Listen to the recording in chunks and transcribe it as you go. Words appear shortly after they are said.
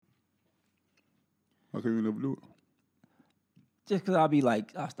How come you never do it? Just because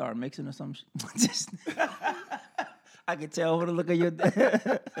I'll start mixing or some shit. Just, I can tell from the look of your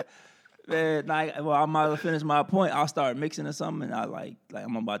man, I might as well finish my point. I'll start mixing or something, and I like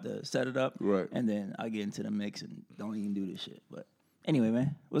I'm about to set it up. Right. And then I get into the mix and don't even do this shit. But anyway,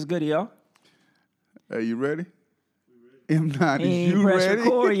 man, what's good, y'all? Hey, you ready? M9, He is ain't you press ready?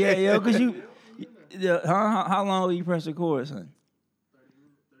 record yet, yo, because how long will you press record, son? 30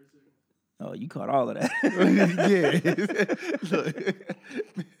 seconds. Oh, you caught all of that. Yeah. Look,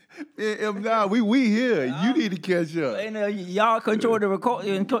 M9, we here. You need to catch up. And y'all control the record,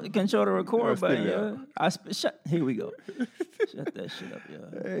 but spit it out. Here we go. Shut that shit up, yo.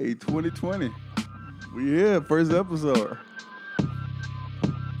 Hey, 2020. We here, first episode.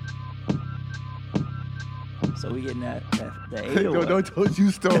 So we getting that 801. Don't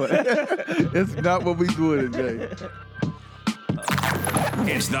you start. It's not what we doing today.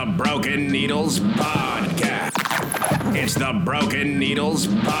 It's the Broken Needles Podcast. It's the Broken Needles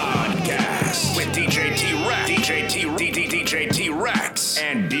Podcast with DJ T-Rex, DJ T-Rex,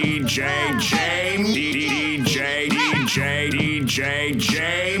 and DJ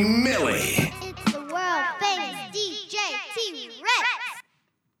Millie. It's the world famous DJ T-Rex.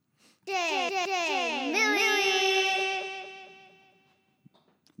 DJ Millie.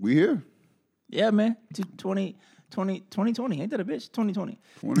 We here. Yeah, man. 2020. Ain't that a bitch? 2020.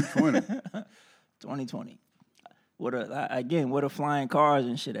 2020. 2020. What a flying cars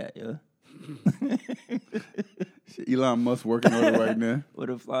and shit at, yo. Shit, Elon Musk working on it right now.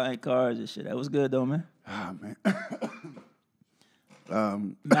 What a flying cars and shit. That was good though, man. Ah,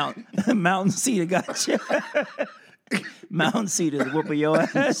 man. Mountain Cedar got you. Mountain Cedar whooping your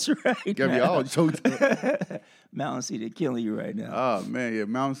ass right Got me now. all choked up. Mountain Cedar killing you right now. Oh, man, yeah.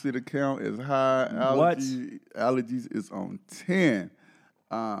 Mountain Cedar count is high. Allergies is on 10.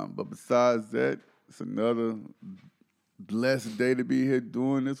 But besides that, it's another blessed day to be here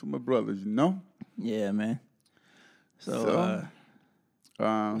doing this with my brothers, you know? Yeah, man. So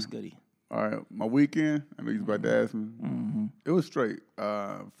what's goody? All right, my weekend, I know you're about to ask me. Mm-hmm. It was straight.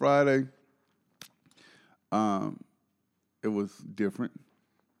 Friday, it was different.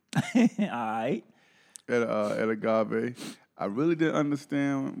 All right. At Agave. I really didn't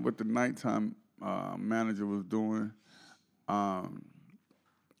understand what the nighttime manager was doing.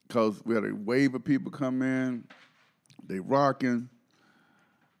 Because we had a wave of people come in, they rocking,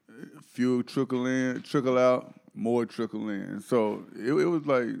 few trickle in, trickle out, more trickle in. So it was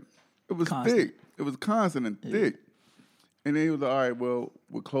like, it was constant. thick. It was constant and thick. And then he was like, all right, well,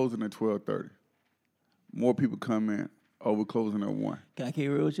 we're closing at 12:30. More people come in. Oh, we're closing at 1. Can I keep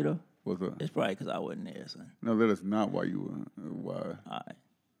it real with you though? What's up? It's probably because I wasn't there, son. No, that is not why you were. Why? All right.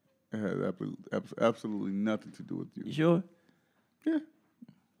 It has absolutely nothing to do with you. You sure? Yeah.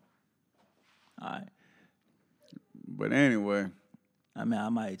 All right. But anyway. I mean, I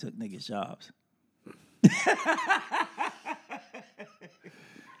might have took niggas' jobs.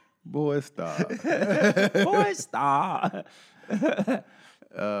 Boy, stop. Boy, stop.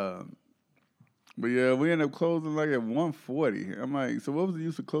 But yeah, we ended up closing like at 1:40. I'm like, so what was the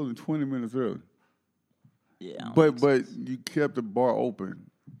use of closing 20 minutes early? Yeah. I don't But think so. you kept the bar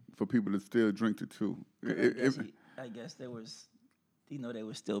open for people to still drink to 2. I guess there was, they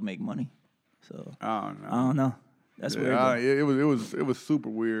would still make money. So I don't know. I don't know. That's weird. It was super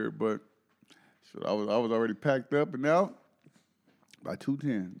weird, but so I was already packed up and out by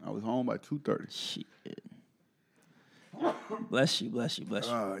 2:10. I was home by 2:30. Shit. Bless you.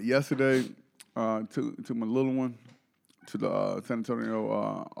 Yesterday, took my little one to the San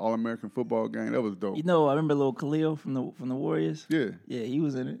Antonio All-American football game. That was dope. You know, I remember little Khalil from the Warriors. Yeah. Yeah, he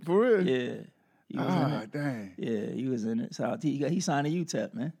was in it. For real? Yeah. He was in it. Dang. Yeah, he was in it. So he signed a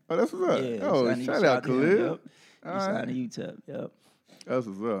UTEP, man. Oh, that's what's up. Yeah, Oh, shout out to him, Khalil. Yep. He signed a UTEP. Yep. That's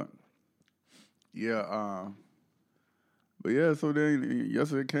what's up. Yeah. But yeah, so then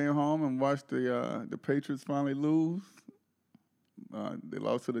yesterday came home and watched the Patriots finally lose. They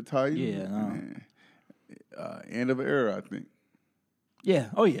lost to the Titans. Yeah. And, end of an era, I think. Yeah.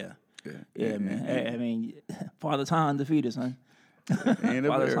 Oh yeah. Yeah, Man. I mean, Father Time undefeated, son. End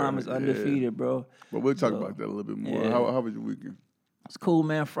of Father era, Time is undefeated, bro. But we'll talk about that a little bit more. Yeah. How was your weekend? It's cool,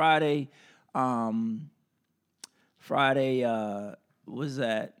 man. Friday, was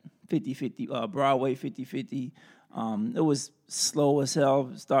that 50-50, Broadway 50-50. It was slow as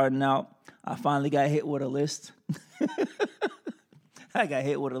hell starting out. I finally got hit with a list. I got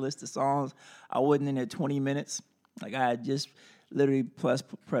hit with a list of songs. I wasn't in there 20 minutes. Like I had just literally press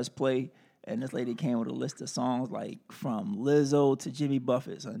play, and this lady came with a list of songs like from Lizzo to Jimmy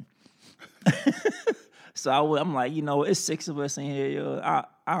Buffett, son. So I'm like, it's 6 of us in here, yo.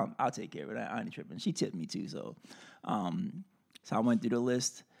 I'll take care of it. I ain't tripping. She tipped me too, so I went through the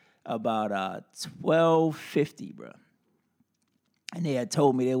list about $12.50, bro. And they had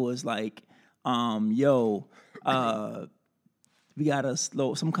told me it was like, we got a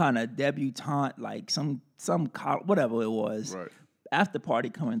some kind of debutante, like some whatever it was. Right. After party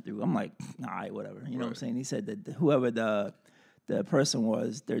coming through. I'm like, all right, whatever. You know what I'm saying? He said that whoever the person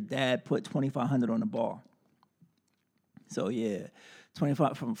was, their dad put $2,500 on the ball. So yeah,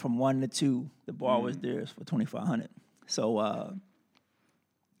 25 from 1 to 2, the ball was theirs for $2,500. So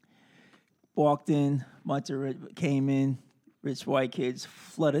walked in, came in, rich white kids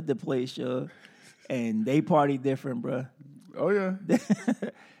flooded the place, yo, and they party different, bro. Oh yeah.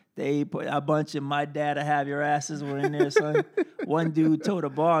 They put a bunch of my dad to have your asses were in there, son. One dude told the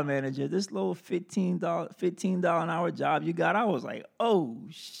bar manager, this little $15 an hour job you got. I was like, oh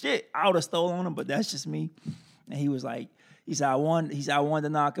shit. I would have stolen on him, but that's just me. And he was like, he said I wanted to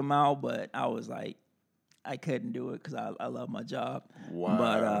knock him out, but I was like, I couldn't do it because I love my job. Wow.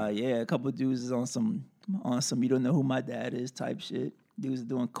 But a couple of dudes is on some you don't know who my dad is type shit. Dudes are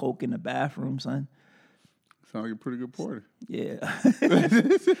doing coke in the bathroom, son. Sound like a pretty good party. Yeah.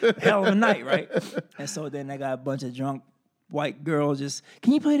 Hell of a night, right? And so then I got a bunch of drunk white girls just,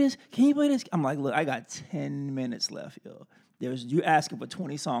 can you play this? Can you play this? I'm like, look, I got 10 minutes left, yo. You asking for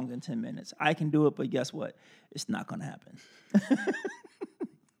 20 songs in 10 minutes. I can do it, but guess what? It's not going to happen.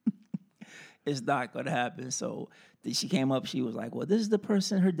 It's not going to happen. So she came up, she was like, well, this is the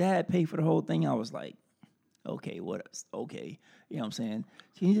person, her dad paid for the whole thing. I was like, okay, what else? Okay. You know what I'm saying?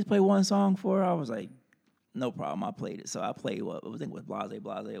 Can you just play one song for her? I was like, no problem. I played it. So I played I think it was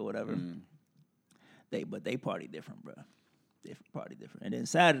Blase or whatever. But they party different, bro. Party different. And then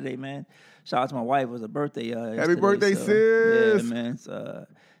Saturday, man, shout out to my wife. It was a birthday. Happy birthday, sis. Yeah, man. So,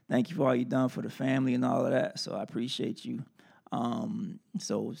 thank you for all you done for the family and all of that. So I appreciate you.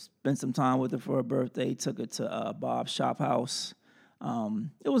 So spent some time with her for her birthday. Took her to Bob's Shop House.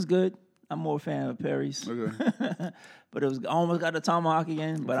 It was good. I'm more a fan of Perry's. Okay. But it was almost got the tomahawk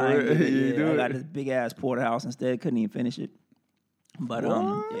again, but I got this big ass porterhouse instead. Couldn't even finish it. But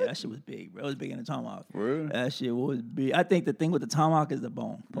yeah, that shit was big, bro. It was bigger than the tomahawk. Really? That shit was big. I think the thing with the tomahawk is the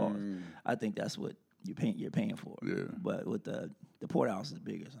bone. Pause. I think that's what you're paying for. Yeah. But with the porterhouse is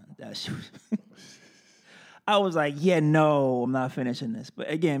bigger, son. That shit was I was like, yeah, no, I'm not finishing this.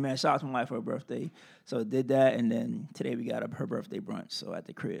 But again, man, shout out to my wife for her birthday. So did that, and then today we got her birthday brunch, so at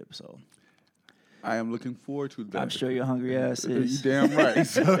the crib. So I am looking forward to that. I'm sure your hungry ass is. You damn right.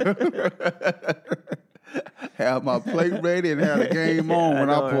 Have my plate ready and have the game on when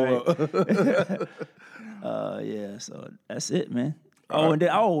I pull up. Yeah, so that's it, man. And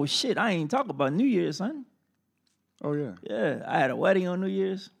then, shit, I ain't talking about New Year's, son. Oh, yeah. Yeah, I had a wedding on New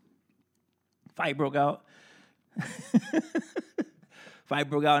Year's. Fight broke out. Fight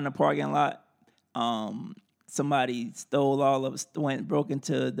broke out in the parking lot. Somebody stole all of us, broke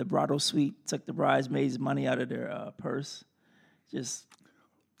into the bridal suite, took the bridesmaids' money out of their purse. Just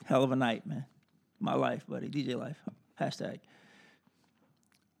hell of a night, man. My life, buddy. DJ life. Hashtag.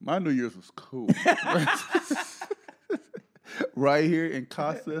 My New Year's was cool. Right here in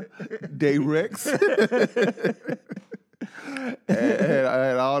Casa de Rex. I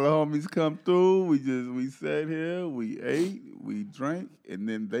had all the homies come through. We sat here, we ate, we drank, and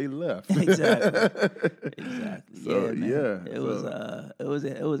then they left. Exactly. So, yeah. It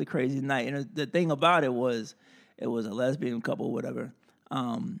was a crazy night. And the thing about it was a lesbian couple, whatever.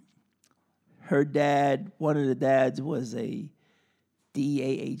 Her dad, one of the dads was a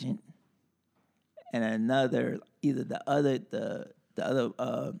DEA agent, and another, either the other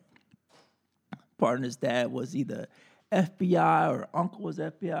partner's dad was either FBI or uncle was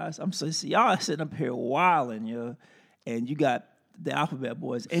FBI. So I'm so y'all sitting up here wilding, yo, and you got the Alphabet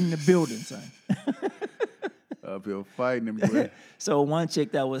Boys in the building, son. Up here fighting them, boy. So one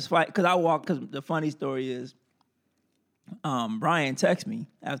chick that was fighting, because the funny story is, Brian texted me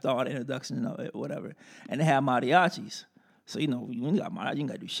after all the introduction or whatever, and they had mariachis. So, you know, when you got mariachi, you ain't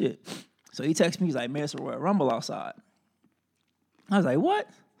got to do shit. So he texted me, he's like, man, it's a Royal Rumble outside. I was like, what?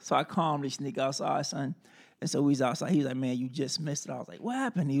 So I calmly sneak outside, son. And so he's outside. He was like, man, you just missed it. I was like, what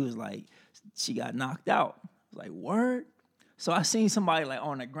happened? He was like, she got knocked out. I was like, word? So I seen somebody like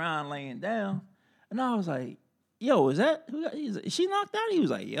on the ground laying down. And I was like, yo, is she knocked out? He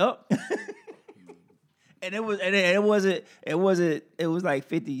was like, yup. And it was like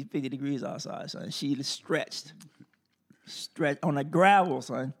 50 degrees outside, son. She stretched on the gravel,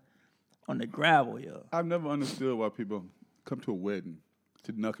 son. On the gravel, yo. I've never understood why people come to a wedding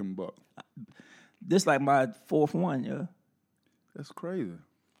to knuck and buck. This like my fourth one, yo. That's crazy.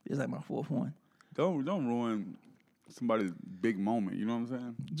 It's like my fourth one. Don't ruin somebody's big moment. You know what I'm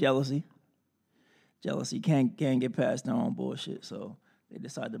saying? Jealousy can't get past their own bullshit. So they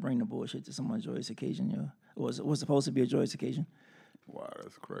decide to bring the bullshit to someone's joyous occasion. Yeah, it was supposed to be a joyous occasion. Wow,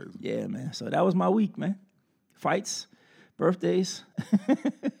 that's crazy. Yeah, man. So that was my week, man. Fights, birthdays,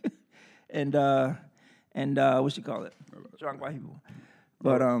 and what you call it? Drunk white people.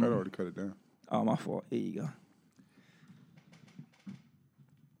 But I already cut it down. Oh, my fault. Here you go.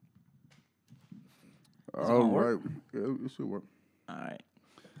 All right. Yeah, it should work. All right.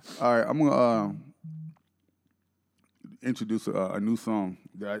 I'm gonna introduce a new song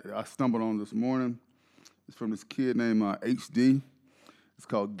that I stumbled on this morning. It's from this kid named HD. It's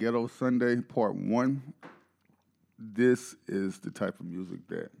called Ghetto Sunday Part 1. This is the type of music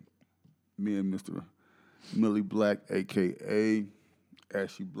that me and Mr. Millie Black, a.k.a.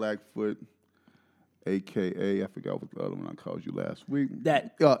 Ashy Blackfoot, a.k.a. I forgot what the other one I called you last week.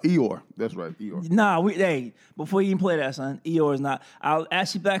 Eeyore. That's right, Eeyore. Nah, before you even play that, son, Eeyore is not.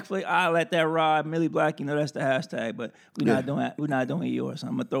 Ashy Blackfoot, I'll let that ride. Millie Black, that's the hashtag, but we're not doing Eeyore, so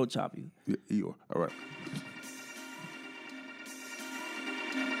I'm going to throat chop you. Yeah, Eeyore. All right.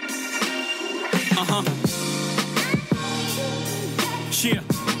 Yeah.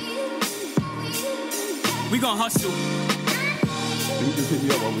 We gon' hustle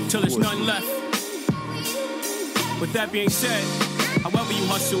till there's nothing left. With that being said, however you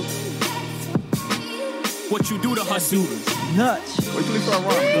hustle, what you do to hustle. Nuts. Wait till he start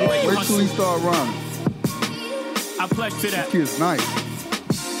rhyming. Wait till he start rhyming. I pledge to that. This kid's nice.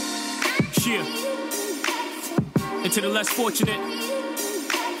 Yeah. And to the less fortunate,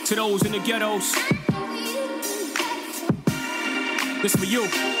 to those in the ghettos, this for you.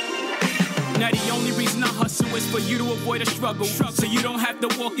 Now the only reason I hustle is for you to avoid a struggle. So you don't have to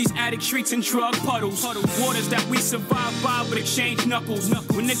walk these attic streets and drug puddles. Waters that we survive by but exchange knuckles.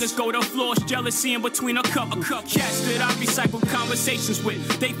 When niggas go to floors, jealousy in between a couple. Cats that I recycle conversations with.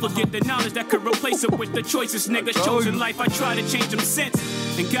 They forget the knowledge that could replace it with the choices niggas chose in life. I try to change them since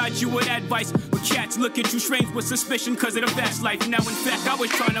and guide you with advice. But cats look at you strange with suspicion cause of the fast life. Now in fact I was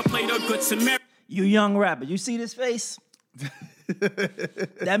trying to play the good Samaritan. You young rapper, you see this face?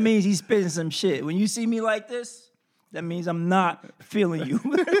 That means he's spitting some shit. When you see me like this, that means I'm not feeling you.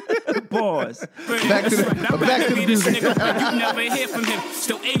 Pause. Back to the music. You never hear from him.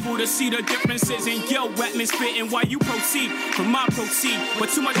 Still able to see the differences in your atmosphere and why you proceed from my proceed. But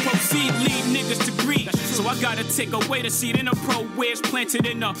too much proceed lead niggas to greed. So I gotta take away the seed in a pro where it's planted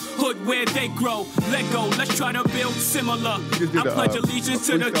in the hood where they grow. Let go, let's try to build similar. I pledge allegiance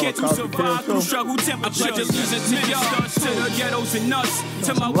to the kids who survive through struggle temperatures. I pledge allegiance to y'all, to the ghettos and us,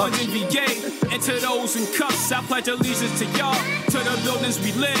 to my ones in VA, and to those in cuffs. I pledge allegiance to y'all, to the buildings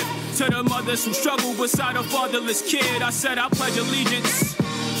we live, to the mothers who struggle beside a fatherless kid. I said I pledge allegiance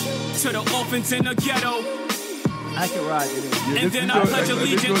to the orphans in the ghetto. I can ride it. Yeah, and then I pledge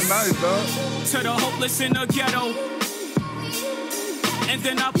allegiance nice, to the hopeless in the ghetto. And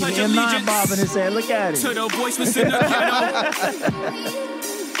then I pledge allegiance bobbing his head. Look at it. to the voiceless in the ghetto.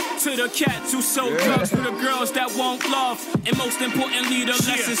 To the cats who sold drugs, to the girls that won't love, and most importantly, the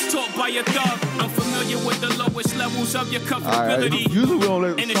lessons taught by a thug. I'm familiar with the lowest levels of your comfortability, Usually we don't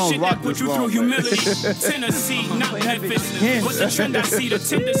let and the songs shit rock that put this you long, through man. humility. Tennessee, not Memphis, but the trend I see, the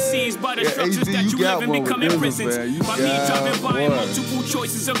tendencies by the structures AD, that you you got live in one with becoming this, prisons. man. You By me got driving by one. multiple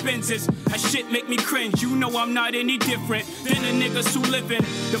choices of Benzes. That shit make me cringe. You know I'm not any different than the niggas who live in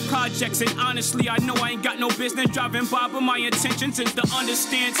the projects. And honestly, I know I ain't got no business driving by, but my intentions is to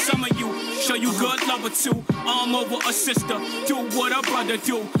understand some of you. Show you good love or two. Arm over a sister. Do what a brother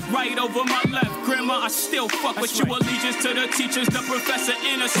do. Right over my left. Grandma, I still fuck with you. Allegiance to the teachers, the professor,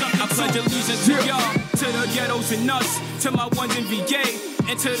 and a something. I pledge allegiance to y'all, to the ghettos and us, to my ones in VA,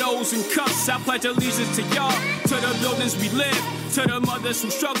 and to those in cuffs. I pledge allegiance to y'all, to the buildings we live, to the mothers who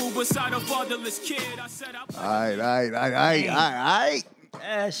struggle beside a fatherless kid. I said I pledge All right.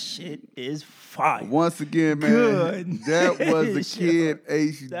 That shit is fire. Once again, man, Good. that was the Kid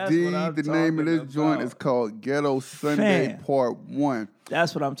That's what I'm HD. The name of this talking joint about. is called Ghetto Sunday Fam. Part 1.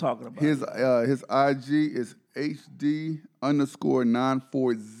 That's what I'm talking about. His IG is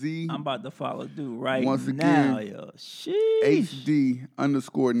HD_94Z. I'm about to follow dude right Once now, again, yo. Sheesh.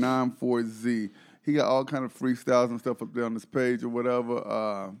 HD_94Z. He got all kind of freestyles and stuff up there on this page or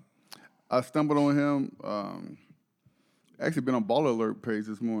whatever. I stumbled on him. Actually been on Baller Alert page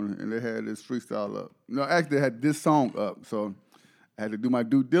this morning, and they had this freestyle up. No, actually they had this song up, so I had to do my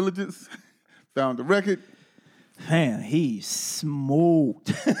due diligence. Found the record. Man, he's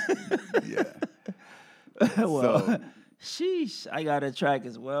smoked. Yeah. Well, So- sheesh. I got a track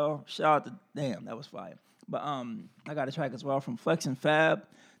as well. Shout out to, damn, that was fire. But I got a track as well from Flex and Fab.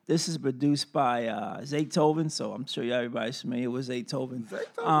 This is produced by Zaytoven, so I'm sure everybody's familiar with Zaytoven.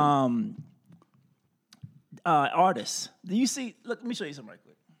 Artist. Do you see? Look, let me show you something right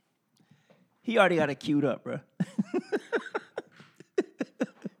quick. He already got it queued up, bro.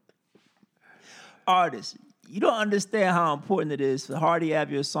 Artist. You don't understand how important it is for Hardy to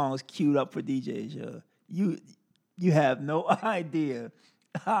have your songs queued up for DJs, yo. You have no idea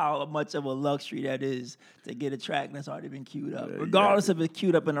how much of a luxury that is to get a track that's already been queued up, regardless if it's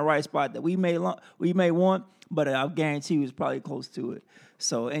queued up in the right spot that we may want, but I guarantee you it's probably close to it.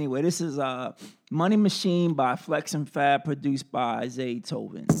 So anyway, this is Money Machine by Flex and Fab, produced by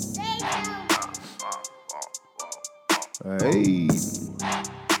Zaytoven. Hey,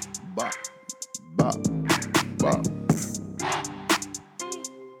 bop, bop, bop.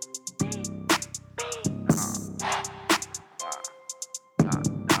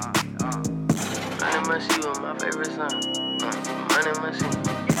 Machine was my favorite song. Money Machine.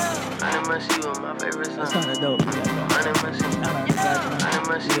 Money Machine was my favorite song. That's kind of dope. Money Machine. Money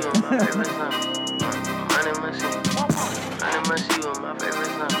Machine was my favorite song. Money Machine. Money Machine was my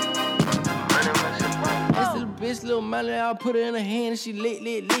favorite song. Money Machine. This little bitch, little Molly, I put her in her hand and she lit.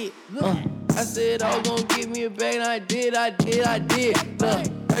 I said I was gonna give me a bag and I did. Look.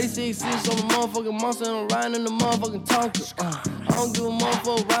 36 cents on the motherfucking monster and I'm riding in the motherfucking Tonka. I don't give a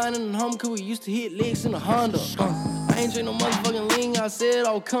motherfucker riding in the home cause we used to hit licks in the Honda. I ain't drink no motherfucking lean, I said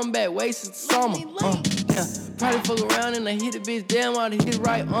I'll come back wasted summer. Yeah, probably fuck around and I hit the bitch down while I hit it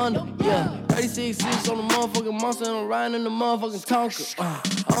right under. Yeah, 36 cents on the motherfucking monster and I'm riding in the motherfucking Tonka.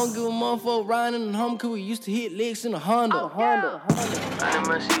 I don't give a motherfucker riding in the home cause we used to hit licks in the Honda. Money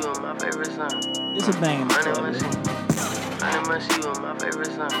Machine was my favorite song. This is a bang. Money Machine. Money Machine was my favorite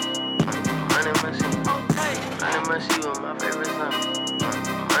song. Money Machine. Money Machine was my favorite song.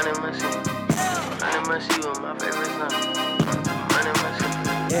 Money Machine. Money Machine was my favorite song. Money Machine.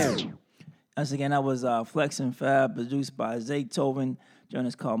 Yeah. Once again, that was Flex and Fab, produced by Zaytoven. Joint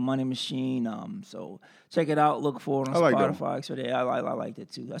is called Money Machine. So check it out. Look for it on Spotify. So I liked it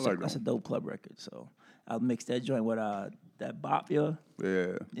too. That's a dope club record. So I'll mix that joint with that bop, yo.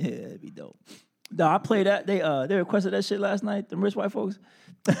 Yeah. Yeah, it'd be dope. No, I played that. They requested that shit last night. The rich white folks.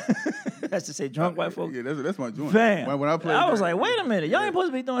 That's to say, drunk white folks. Yeah, that's my joint. Fam, when I played, I was like, wait a minute, y'all ain't supposed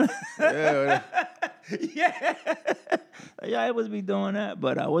to be doing that. Yeah. Y'all ain't supposed to be doing that.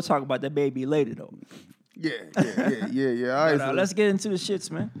 But we'll talk about that baby later, though. Yeah. All right, But, let's get into the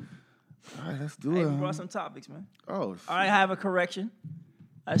shits, man. All right, let's do it. We brought some topics, man. Oh, shit. I have a correction.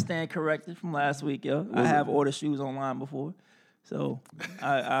 I stand corrected from last week, yo. I have ordered shoes online before. So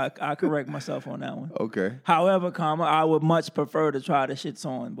I correct myself on that one. Okay. However, I would much prefer to try the shits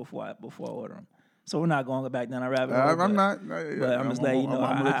on before I order them. So we're not going back down a rabbit hole. I'm not. But I'm just letting you know.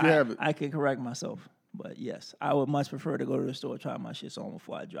 I'm let you have it. I can correct myself. But yes, I would much prefer to go to the store, try my shits on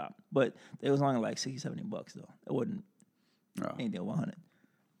before I drop. But it was only like $60, $70 though. It wasn't anything 100.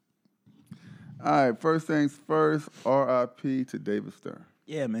 All right. First things first. R.I.P. to David Stern.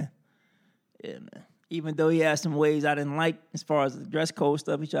 Yeah, man. Even though he had some ways I didn't like as far as the dress code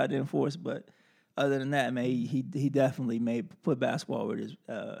stuff he tried to enforce, but other than that, man, he definitely put basketball with his,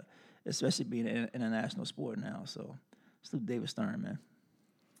 especially being an international sport now. So, salute David Stern, man.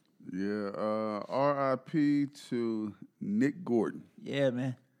 Yeah. R.I.P. to Nick Gordon. Yeah,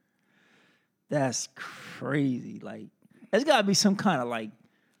 man. That's crazy. Like, there's got to be some kind of like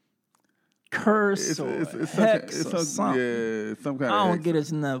curse or hex or something. Yeah, some kind of I don't hex. get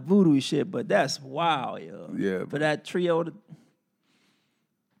it in the voodoo shit, but that's wild, yo. Yeah. For that trio,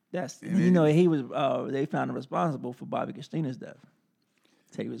 he was. They found him responsible for Bobby Christina's death.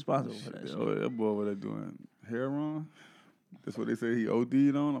 Take responsible for that shit. Oh, that boy over there doing heroin. That's what they say he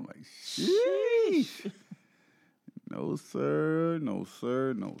OD'd on. I'm like, sheesh. No, sir.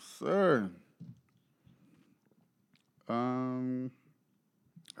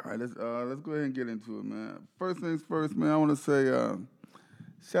 All right, let's go ahead and get into it, man. First things first, man. I want to say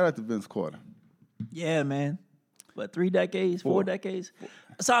shout out to Vince Carter. Yeah, man. But 4 decades.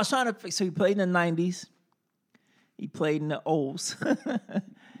 So I was trying to. So he played in the 90s. He played in the O's.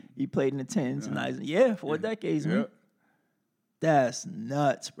 He played in the 10s and 9s. Yeah, 4 decades, man. That's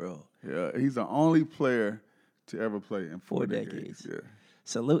nuts, bro. Yeah, he's the only player to ever play in 4 decades. Yeah.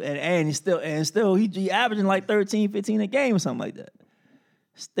 Salute, and he's still he averaging like 13, 15 a game or something like that.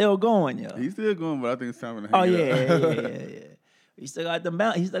 Still going, yo. He's still going, but I think it's time to hang yeah. He still got the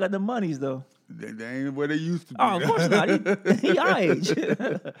monies though. They ain't where they used to be. Oh, of course not. He our age.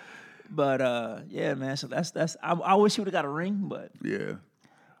 But yeah, man. So that's. I wish he would have got a ring, but yeah,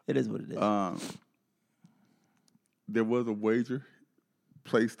 it is what it is. There was a wager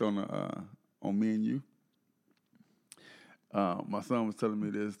placed on me and you. My son was telling me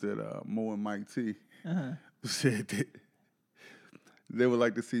this, that Mo and Mike T said that they would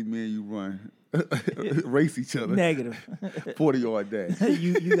like to see me and you run, race each other. Negative. 40-yard dash.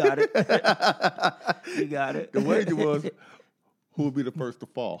 You got it. You got it. The wager was, who would be the first to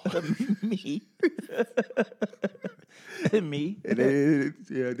fall? Me. Me. And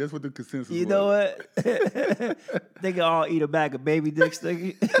yeah, that's what the consensus was. You know what? They can all eat a bag of baby dicks.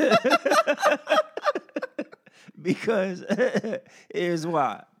 Because here's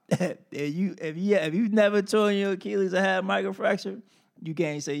why. If you've never torn your Achilles or had a microfracture, you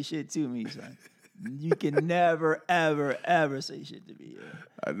can't say shit to me, son. You can never, ever, ever say shit to me.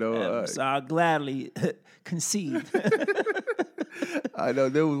 I know. So I'll gladly concede. I know.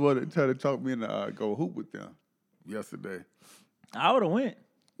 There was one that tried to talk me into go hoop with them yesterday. I would have went.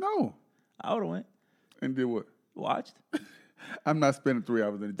 No. I would have went. And did what? Watched. I'm not spending 3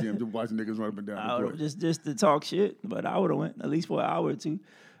 hours in the gym just watching niggas run up and down the court. Just to talk shit, but I would have went at least for an hour or two.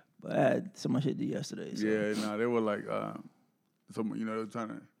 But I had so much shit to do yesterday. So. Yeah, no, they were like, they were trying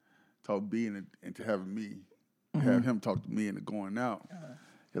to talk B into having me, have him talk to me into going out.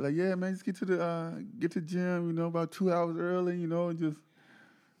 They're like, yeah, man, just get to the gym, about 2 hours early, and just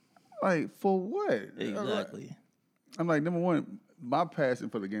like for what? Exactly. I'm like, number one, my passion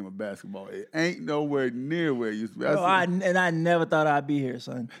for the game of basketball, it ain't nowhere near where it used to be. I never thought I'd be here,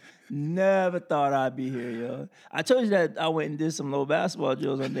 son. Never thought I'd be here, yo. I told you that I went and did some low basketball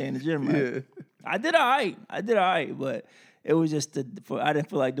drills one day in the gym, right? Yeah. I did all right, but it was just I didn't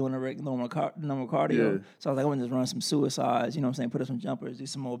feel like doing a normal cardio. Yeah. So I was like, I want to just run some suicides, put up some jumpers, do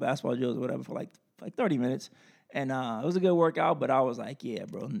some more basketball drills or whatever for like 30 minutes. And it was a good workout, but I was like, yeah,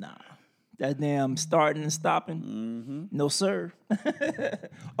 bro, nah. That damn starting and stopping, no sir.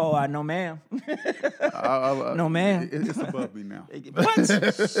 Oh, no ma'am. No ma'am. It's above me now.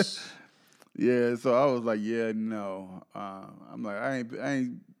 What? Yeah, so I was like, yeah, no. I'm like, I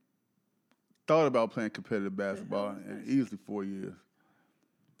ain't thought about playing competitive basketball in easily 4 years.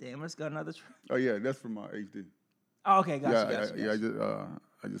 Damn, it's got another. Oh yeah, that's from my HD. Oh, okay, gotcha.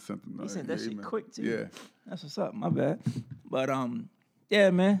 I just sent them. You sent that shit email. quick too. Yeah, that's what's up. My bad. But yeah,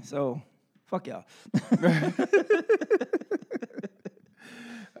 man. So. Fuck y'all.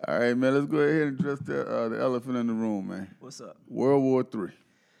 All right, man. Let's go ahead and address the elephant in the room, man. What's up? World War III.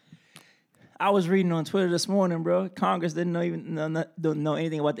 I was reading on Twitter this morning, bro. Congress don't know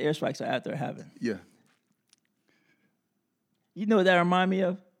anything about the airstrikes after it happened. Yeah. You know what that remind me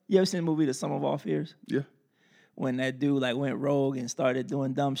of? You ever seen the movie The Sum of All Fears? Yeah. When that dude went rogue and started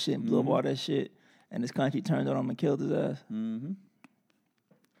doing dumb shit and blew up all that shit, and his country turned on him and killed his ass. Mm-hmm.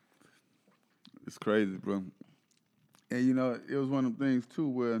 It's crazy, bro. And, it was one of them things, too,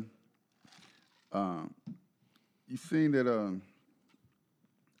 where you seen that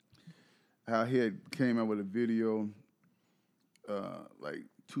how he had came out with a video,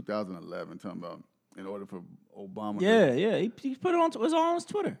 2011, talking about in order for Obama He put it on, it was on his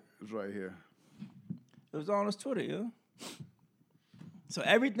Twitter. It's right here. It was on his Twitter, yeah. So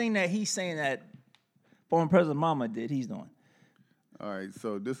everything that he's saying that former President Obama did, he's doing. All right,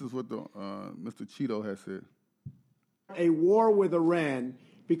 so this is what the Mr. Cheeto has said. A war with Iran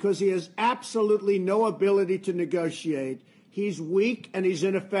because he has absolutely no ability to negotiate. He's weak and he's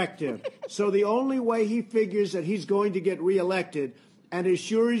ineffective. So the only way he figures that he's going to get reelected, and as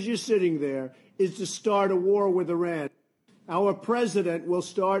sure as you're sitting there, is to start a war with Iran. Our president will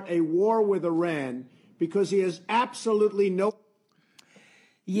start a war with Iran because he has absolutely no...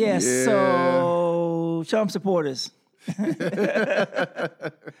 Yes, so Trump supporters.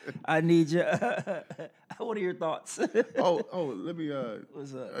 I need you. What are your thoughts? Let me.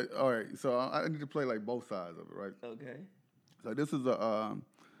 What's up? All right, so I need to play like both sides of it, right? Okay. So this is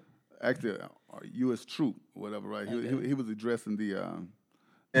actually a U.S. troop, or whatever, right? Okay. He was addressing the. I'm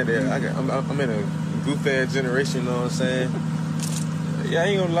in a goof ass generation, you know what I'm saying? Yeah, I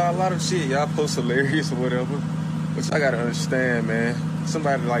ain't gonna lie, a lot of shit y'all post hilarious or whatever, but I gotta understand, man.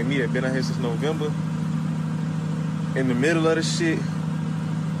 Somebody like me that been out here since November. In the middle of the shit,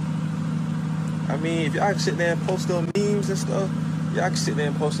 I mean, if y'all can sit there and post those memes and stuff, y'all can sit there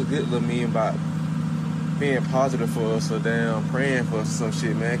and post a good little meme about being positive for us or damn praying for us or some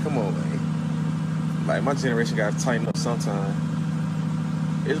shit, man. Come on, man. Like, my generation gotta tighten up sometime.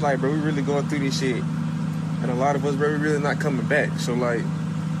 It's like, bro, we really going through this shit, and a lot of us, bro, we really not coming back. So, like,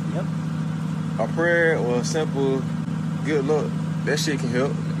 a prayer or a simple good look, that shit can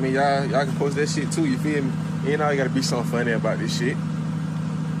help. I mean, y'all can post that shit too, you feel me? You know, you gotta be something funny about this shit.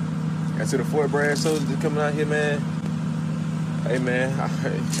 And to the Fort Bragg soldiers that coming out here, man. Hey, man, I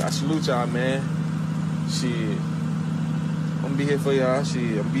salute y'all, man. Shit, I'm gonna be here for y'all. Shit,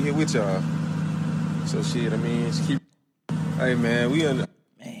 I'm gonna be here with y'all. So shit, I mean, just keep Hey, man,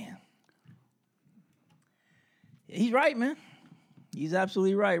 Man. He's right, man. He's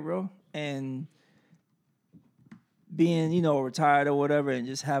absolutely right, bro. And being, retired or whatever, and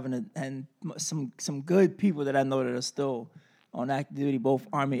just having some good people that I know that are still on active duty, both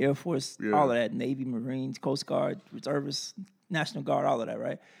Army, Air Force, all of that, Navy, Marines, Coast Guard, Reservists, National Guard, all of that,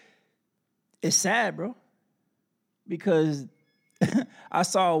 right? It's sad, bro, because I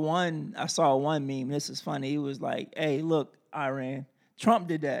saw one meme. This is funny. It was like, "Hey, look, Iran, Trump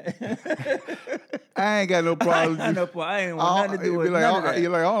did that." I ain't got no problem. I ain't want nothing to do with none of that.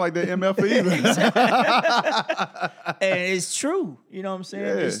 You're like, I don't like that MF either. And it's true. You know what I'm saying?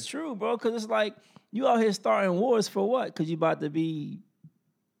 Yeah. It's true, bro, because it's like, you out here starting wars for what? Because you about to be...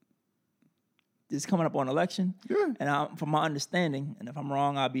 It's coming up on election. Yeah. And from my understanding, and if I'm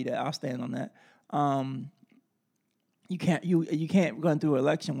wrong, I'll stand on that. You can't run through an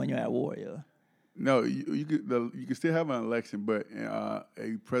election when you're at war, yeah. No, you can still have an election, but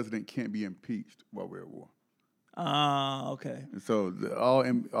a president can't be impeached while we're at war. Okay. And so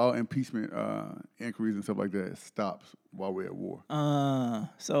all impeachment inquiries and stuff like that stops while we're at war.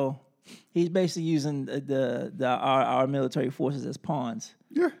 So he's basically using our military forces as pawns.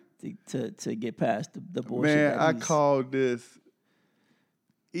 Yeah. To get past the bullshit. Man, I called this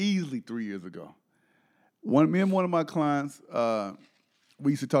easily 3 years ago. Me and one of my clients,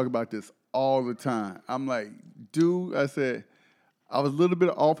 we used to talk about this all the time. I'm like, dude, I said, I was a little bit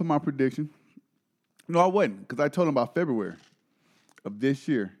off in my prediction. No, I wasn't, because I told him about February of this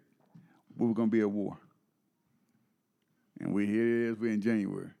year, we were going to be at war. And here it is, we're in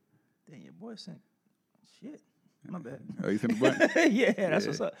January. Damn, your boy sent shit. My bad. Oh, you sent the button? Yeah, that's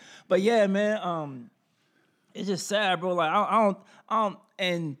what's up. But yeah, man, it's just sad, bro. Like, I don't,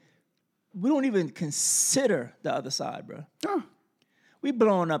 and we don't even consider the other side, bro. Oh. We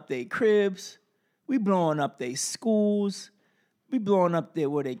blowing up their cribs. We blowing up their schools. We blowing up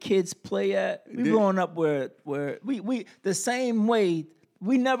where their kids play at. We blowing up where we the same way.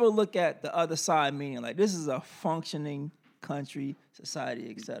 We never look at the other side, meaning like this is a functioning country, society,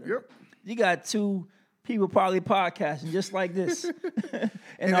 etc. Yep. You got two people probably podcasting just like this,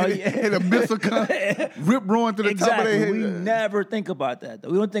 and a missile rip roaring to the top of their head. We never think about that, though.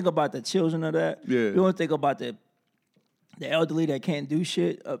 We don't think about the children of that. Yeah. We don't think about the elderly that can't do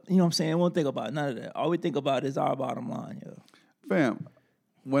shit. You know what I'm saying? We don't think about none of that. All we think about is our bottom line, yo. Fam,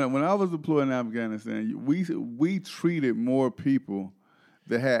 when I was deployed in Afghanistan, we treated more people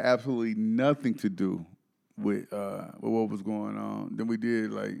that had absolutely nothing to do with what was going on than we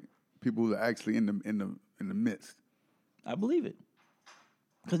did like people who are actually in the midst. I believe it.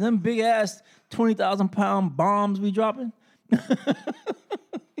 Cause them big ass 20,000-pound bombs we dropping.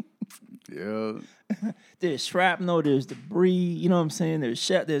 Yeah. There's shrapnel, there's debris, you know what I'm saying?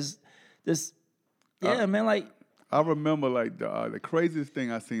 There's this, man, like. I remember like the craziest thing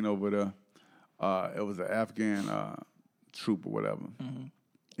I seen over there, it was an Afghan troop or whatever. Mm-hmm.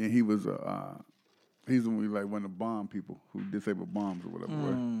 And he was he's like one of the bomb people who disable bombs or whatever.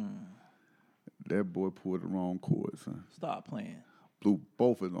 Right? That boy pulled the wrong cord, son. Stop playing. Blew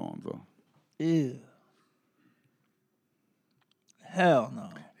both his arms off. Ew. Hell no.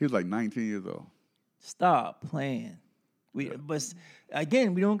 He was like 19 years old. Stop playing. But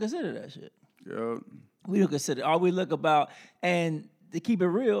again, we don't consider that shit. Yeah. We don't consider. All we look about, and to keep it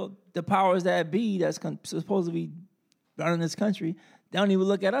real, the powers that be that's supposed to be running this country, they don't even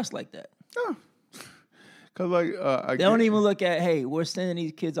look at us like that. Yeah. Cause like they don't even look at, hey, we're sending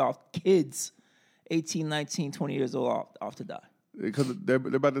these kids 18, 19, 20 years old off to die. Because they're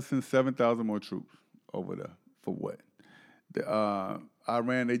about to send 7,000 more troops over there. For what?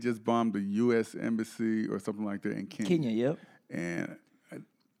 Iran, they just bombed the U.S. embassy or something like that in Kenya. Kenya, yep. And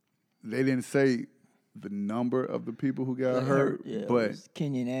they didn't say the number of the people who got hurt, but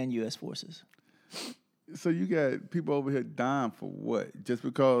Kenyan and U.S. forces. So you got people over here dying for what? Just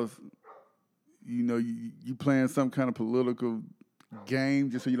because, you playing some kind of political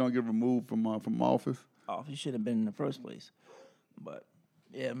game just so you don't get removed from office? You should have been in the first place. But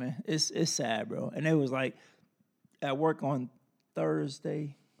yeah, man, it's sad, bro. And it was like at work on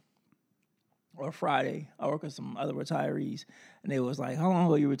Thursday or Friday, I work with some other retirees, and they was like, "How long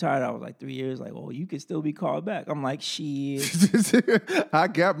ago you retired?" I was like, 3 years. Like, well, you could still be called back. I'm like, shit. I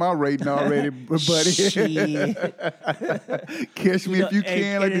got my rating already, buddy. Shit. Catch me if you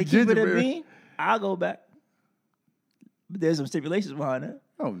can, like the gingerbread. I'll go back. But there's some stipulations behind that.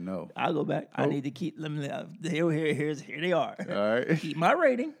 Oh no! I'll go back. I need to keep them. Here they are. All right. Keep my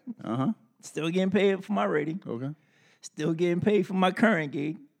rating. Still getting paid for my rating. Okay. Still getting paid for my current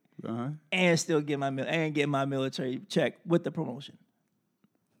gig. And still get my military check with the promotion.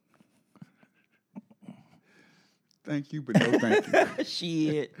 Thank you, but no thank you.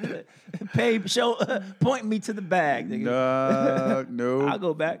 Shit. Point me to the bag, nigga. Nah, no. I'll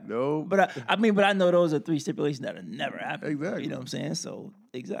go back. No. But I know those are 3 stipulations that are never happened. Exactly. You know what I'm saying? So,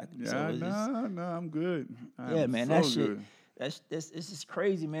 exactly. Yeah, So no, I'm good. yeah, man, that shit. Good. It's just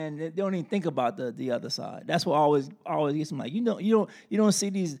crazy, man. They don't even think about the other side. That's what always gets me. Like, you don't see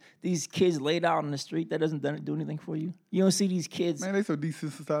these kids laid out on the street. That doesn't do anything for you. You don't see these kids. Man, they so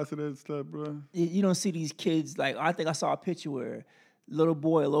desensitized to that stuff, bro. You don't see these kids. Like, I think I saw a picture where little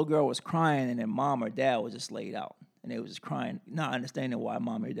girl was crying, and then mom or dad was just laid out, and they was just crying, not understanding why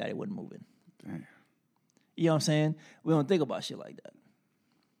mom or daddy wasn't moving. Damn. You know what I'm saying? We don't think about shit like that.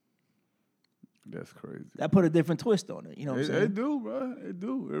 That's crazy. That put a different twist on it. You know what I'm saying? They do, bro. They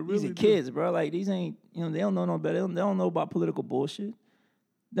do. It really These are kids, bro. Like, these ain't, they don't know no better. They don't know about political bullshit.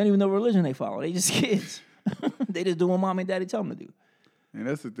 They don't even know what religion they follow. They just kids. They just do what mom and daddy tell them to do. And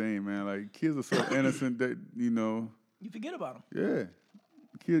that's the thing, man. Like, kids are so innocent that, You forget about them.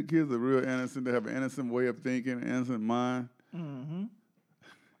 Yeah. Kids are real innocent. They have an innocent way of thinking, an innocent mind. Mm-hmm.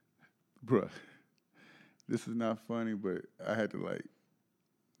 Bruh, this is not funny, but I had to,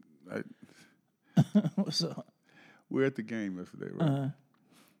 What's up? We're at the game yesterday, right? Uh-huh.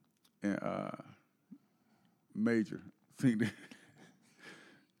 And Major seen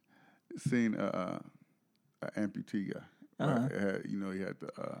an amputee guy. Uh-huh. Right? It had, he had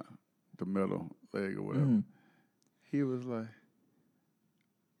the metal leg or whatever. Mm-hmm. He was like,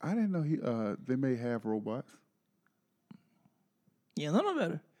 I didn't know they may have robots. Yeah, no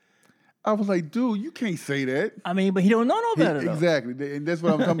better. I was like, dude, you can't say that. I mean, but he don't know no better, though. Exactly. And that's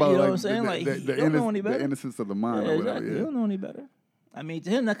what I'm talking about. You know like, what I'm saying? Like, he don't know any better. The innocence of the mind Yeah, or whatever. exactly. Yeah. He don't know any better. I mean, to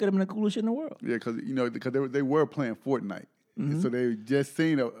him, that could have been the coolest shit in the world. Yeah, because they were playing Fortnite. Mm-hmm. So they just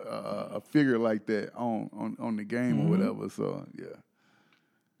seen a figure like that on the game or whatever. So, yeah.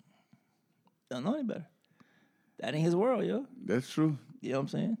 Don't know any better. That ain't his world, yo. That's true. You know what I'm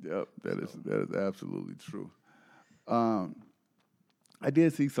saying? Yep, that is absolutely true. I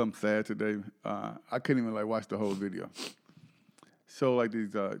did see something sad today. I couldn't even watch the whole video. So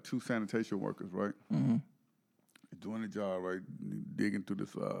these 2 sanitation workers, right? Mm-hmm. Doing the job, right? Digging through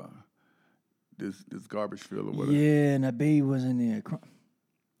this garbage field or whatever. Yeah, and that baby was in there.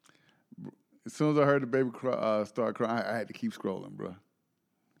 As soon as I heard the baby start crying, I had to keep scrolling, bro.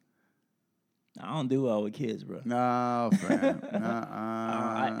 I don't do well with kids, bro. Nah, fam.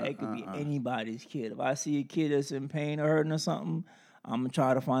 It could be anybody's kid. If I see a kid that's in pain or hurting or something, I'm going to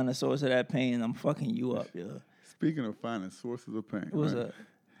try to find the source of that pain, and I'm fucking you up, yo. Speaking of finding sources of pain. What's right? up?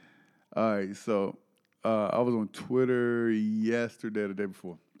 All right, so I was on Twitter yesterday, the day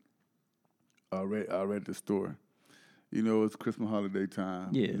before. I read the story. It's Christmas holiday time,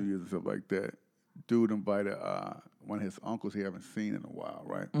 Yeah. New Year's and stuff like that. Dude invited one of his uncles he haven't seen in a while,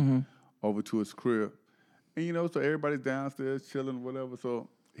 right? Mm-hmm. Over to his crib. And, so everybody's downstairs chilling, whatever. So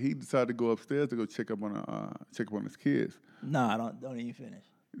he decided to go upstairs to go check up on his kids. Nah, don't even finish.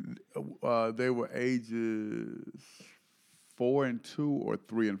 They were ages 4 and 2 or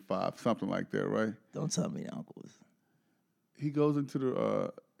 3 and 5, something like that, right? Don't tell me the uncles. He goes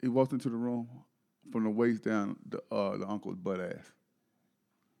into he walks into the room from the waist down, the uncle's butt ass.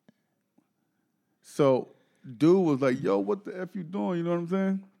 So dude was like, yo, what the F you doing? You know what I'm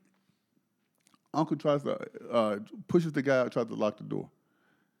saying? Uncle tries to, pushes the guy out, tries to lock the door.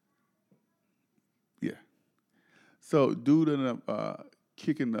 Yeah. So dude ended up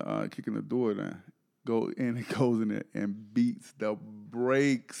kicking the door down. Goes in there and beats the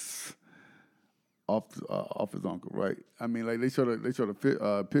brakes off his uncle, right? I mean, they showed a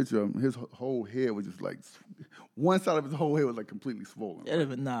picture of him. His whole head was just one side of his whole head was completely swollen. It'd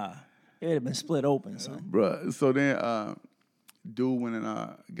have been split open, son. Bruh. So then dude went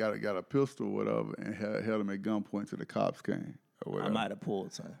and got a pistol or whatever and held him at gunpoint till the cops came or whatever. I might have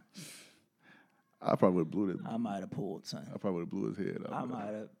pulled, son. I probably would have blew it. I might have pulled, son. I probably would have blew his head off. I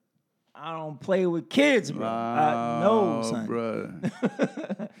might have. I don't play with kids, bro. No, son.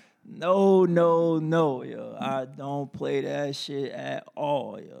 Bruh. No, yo. I don't play that shit at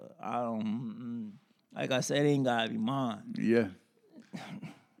all, yo. I don't. Like I said, it ain't gotta be mine. Yeah.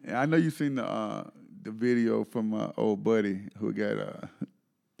 And I know you seen the video from my old buddy who got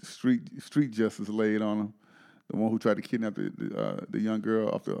street justice laid on him. The one who tried to kidnap the young girl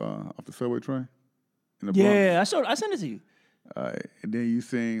off the subway train in the Bronx. Yeah, I sent it to you. And then you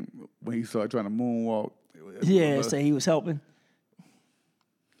seen when he started trying to moonwalk. Yeah, say he was helping.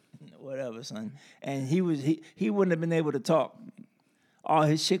 Whatever, son. And he wouldn't have been able to talk. All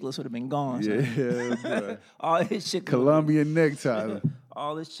his chicklets would have been gone, son. Yeah, bro. All his chicklets. Colombian necktie.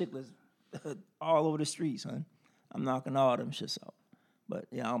 All his chicklets all over the street, son. I'm knocking all them shits out. But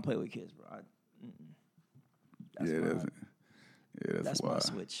yeah, I don't play with kids, bro. That's why. my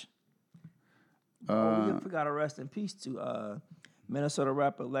switch. We forgot to rest in peace to Minnesota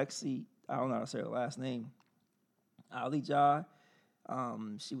rapper Lexi. I don't know how to say her last name. Ali Jah.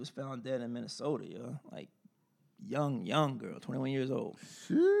 She was found dead in Minnesota, yo. Like young girl, 21 years old.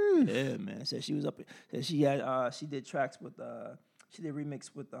 Sheesh. Yeah, man. Said she was up. Said she had. She did tracks with. She did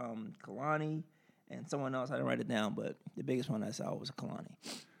remix with Kalani and someone else. I didn't write it down, but the biggest one I saw was Kalani.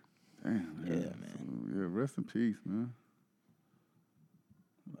 Damn. Yeah, man. So, rest in peace, man.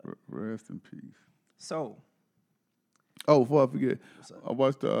 Rest in peace. So. Oh, before I forget, I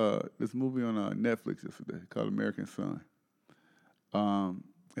watched this movie on Netflix yesterday called American Son.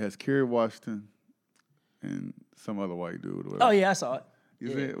 It has Kerry Washington and some other white dude. Or whatever. Oh yeah, I saw it. You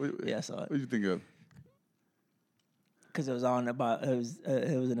see it? Yeah, I saw it. What did you think of? Because it was on about it was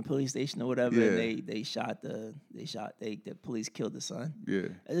in a police station or whatever. Yeah. And the police killed the son. Yeah.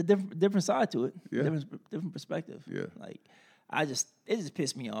 It's a different side to it. Yeah. Different perspective. Yeah. Like it just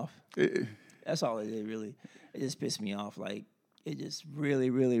pissed me off. That's all it did, really. It just pissed me off. Like, it just really,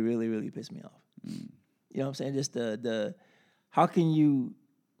 really, really, really pissed me off. You know what I'm saying? Just the how can you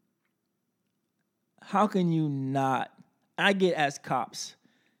not? I get as cops,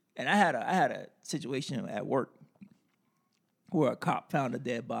 and I had a situation at work where a cop found a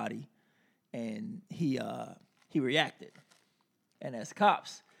dead body, and he reacted. And as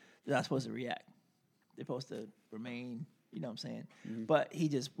cops, they're not supposed to react. They're supposed to remain. You know what I'm saying? Mm-hmm. But he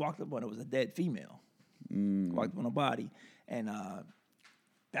just walked up on it. Was a dead female. Walked up on a body and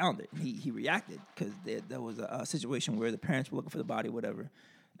found it. He reacted because there was a situation where the parents were looking for the body, whatever,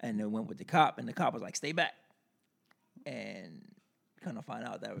 and they went with the cop, and the cop was like, "Stay back," and kind of find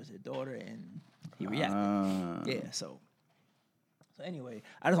out that was his daughter, and he reacted. Yeah. So anyway,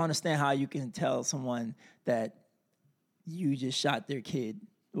 I just don't understand how you can tell someone that you just shot their kid.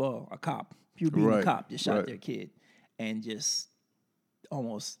 Well, a cop. You being a cop just shot their kid. And just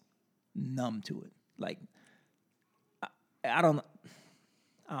almost numb to it. Like I don't know.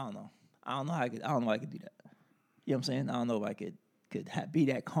 I don't know how I could do that. You know what I'm saying? I don't know if I could be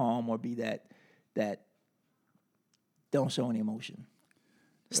that calm or be that don't show any emotion.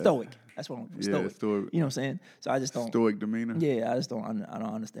 Stoic. That's what I'm looking for. Stoic. Stoic. You know what I'm saying? So I just don't. Stoic demeanor. Yeah, I don't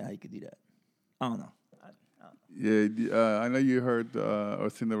understand how you could do that. I don't know. Yeah, I know you heard or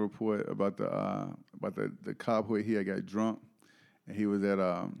seen the report about the cop who he had got drunk, and he was at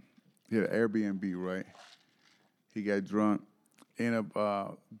he had an Airbnb, right? He got drunk, ended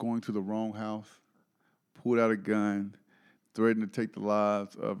up going to the wrong house, pulled out a gun, threatened to take the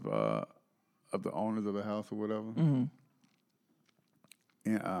lives of the owners of the house or whatever,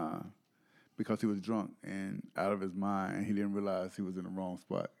 and because he was drunk and out of his mind, and he didn't realize he was in the wrong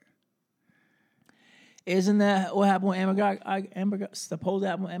spot. Isn't that what happened with Amber? Supposed to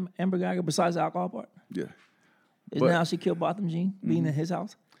happen with Amber Geiger besides the alcohol part? Yeah. Isn't that how she killed Botham Jean, being in his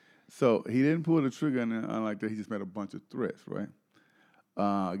house? So he didn't pull the trigger on like that. He just made a bunch of threats, right?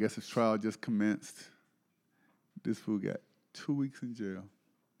 I guess his trial just commenced. This fool got 2 weeks in jail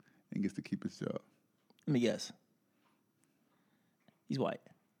and gets to keep his job. Let me guess. He's white.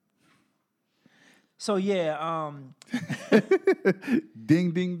 So, yeah.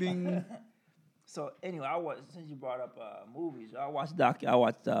 Ding, ding, ding. So anyway, since you brought up movies, I watched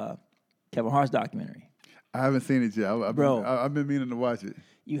Kevin Hart's documentary. I haven't seen it yet. I've been meaning to watch it.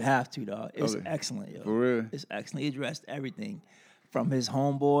 You have to, dog. It's excellent, yo. For real? It's excellent. He addressed everything from his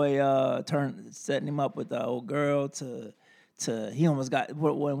homeboy setting him up with the old girl to he almost got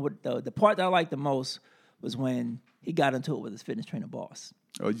the part that I liked the most was when he got into it with his fitness trainer boss.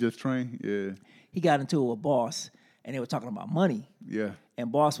 Oh, just train? Yeah. He got into it with boss, and they were talking about money. Yeah.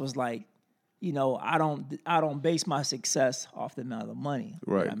 And boss was like, you know, I don't base my success off the amount of money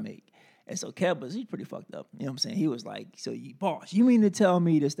that I make. And so Kev he's pretty fucked up. You know what I'm saying? He was like, boss, you mean to tell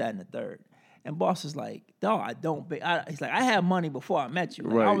me this, that, and the third? And boss was like, dog, I don't. He's like, I had money before I met you.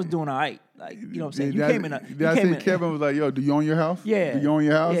 Like, I was doing all right. Like, you know what I'm saying? Kevin was like, yo, do you own your house? Yeah. Do you own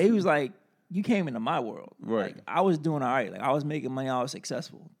your house? Yeah, he was like, you came into my world. Right. Like, I was doing all right. Like, I was making money. I was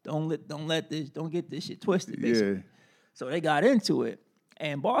successful. Don't get this shit twisted, basically. Yeah. So they got into it.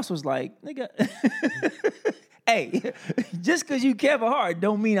 And boss was like, nigga, hey, just because you Kevin Hart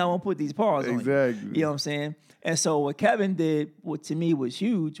don't mean I won't put these paws on you. Exactly. You know what I'm saying? And so what Kevin did, what to me was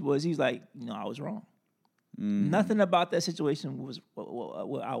huge, was he's like, no, I was wrong. Nothing about that situation was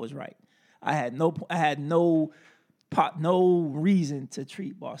I was right. I had no reason to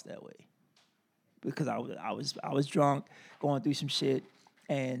treat boss that way because I was drunk, going through some shit,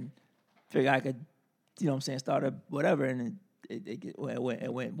 and figured I could, you know what I'm saying, start up whatever, and it went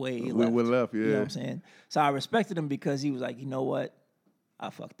way left. Went left, yeah. You know what I'm saying? So I respected him because he was like, you know what? I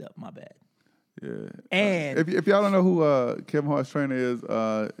fucked up. My bad. Yeah. And if y'all don't know who Kevin Hart's trainer is,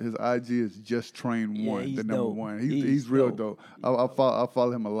 his IG is Just Train One, he's the number dope. one. He's real dope. I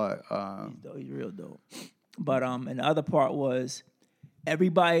follow him a lot. he's real dope. But and the other part was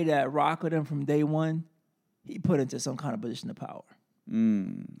everybody that rocked with him from day one, he put into some kind of position of power. You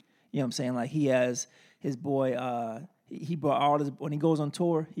know what I'm saying? Like he has his boy. He brought all his when he goes on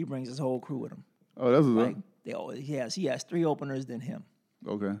tour, he brings his whole crew with him. Oh, that's Like he has 3 openers than him.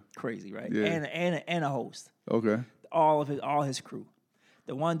 okay. Crazy, right? Yeah. And a host. Okay. All his crew.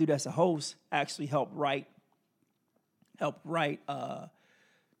 The one dude that's a host actually helped write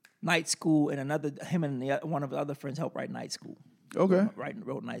Night School, and him and one of the other friends helped write Night School. Okay.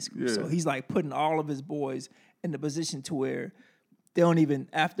 Wrote Night School. Yeah. So he's like putting all of his boys in the position to where they don't even,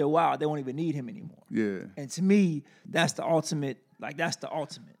 after a while, they won't even need him anymore. Yeah. And to me, that's the ultimate. Like that's the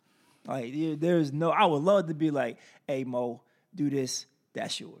ultimate. Like there's no. I would love to be like, hey Mo, do this.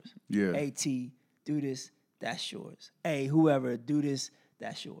 That's yours. Yeah. Hey T, do this. That's yours. Hey whoever, do this.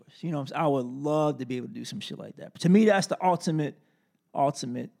 That's yours. You know what I'm saying? I would love to be able to do some shit like that. But to me, that's the ultimate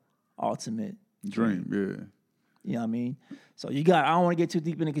Dream. Yeah. You know what I mean? So I don't want to get too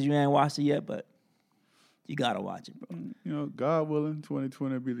deep in it because you ain't watched it yet, but you got to watch it, bro. You know, God willing,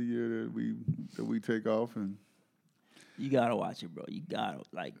 2020 will be the year that we take off, and You got to watch it, bro. You got to,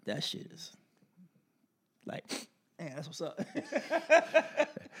 like, that shit is, like, man, that's what's up.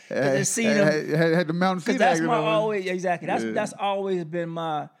 had the mountain sea. Because that's my always, exactly. That's always been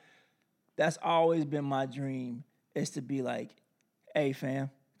my dream, is to be like, hey, fam,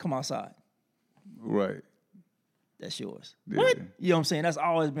 come outside. Right. That's yours. Yeah. What? You know what I'm saying? That's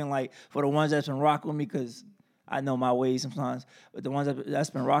always been like, for the ones that's been rocking with me, because I know my ways sometimes, but the ones that's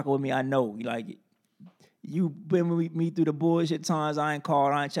been rocking with me, I know. Like, you been with me through the bullshit times, I ain't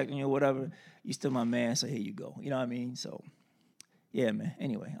called, I ain't checking you or whatever, you still my man, so here you go. You know what I mean? So, yeah, man.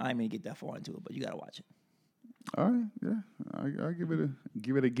 Anyway, I ain't mean to get that far into it, but you got to watch it. All right, yeah. I'll give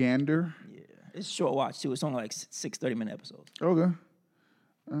it a gander. Yeah. It's a short watch, too. It's only like 6 30-minute episodes. Okay.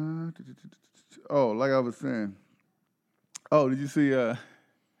 Like I was saying. Oh, did you see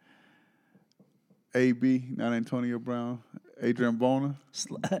AB, not Antonio Brown, Adrian Broner?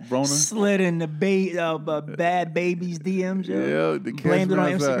 Slid in the bad baby's DMs, yo. Yeah, the blamed it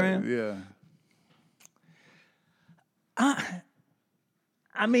on Instagram. Yeah.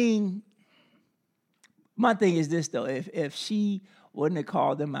 I mean, my thing is this, though. If she wouldn't have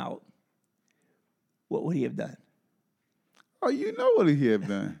called him out, what would he have done? Oh, you know what he have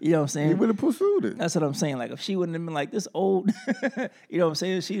done. You know what I'm saying? He would have pursued it. That's what I'm saying. Like, if she wouldn't have been like this old, you know what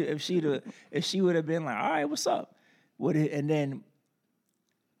I'm saying? If she would have been like, all right, what's up? And then,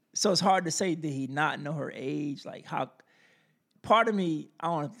 so it's hard to say, did he not know her age? Like, how, part of me, I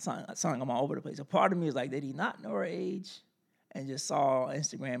don't want to sound like I'm all over the place. A part of me is like, did he not know her age and just saw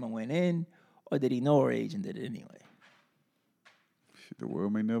Instagram and went in? Or did he know her age and did it anyway? The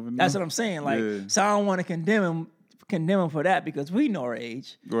world may never know. That's what I'm saying. Like, so I don't want to condemn him for that, because we know her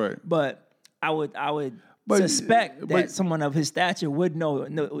age. Right. But I would suspect that someone of his stature would know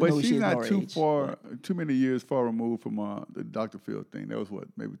But she's not too far, too many years far removed from the Dr. Phil thing. That was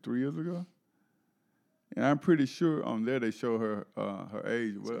maybe 3 years ago? And I'm pretty sure on there they show her her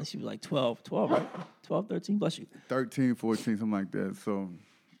age. Well, she was like 12, right? 12, 13, bless you. 13, 14, something like that. So,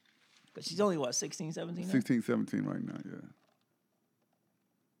 but she's only, what, 16, 17 now? 16, 17 right now, yeah.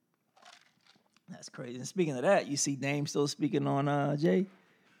 That's crazy. And speaking of that, you see Dame still speaking on Jay?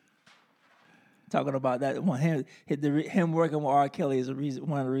 Talking about that. Him working with R. Kelly is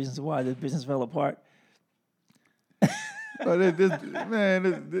one of the reasons why the business fell apart. This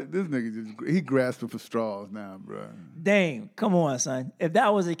nigga he grasping for straws now, bro. Dame, come on, son. If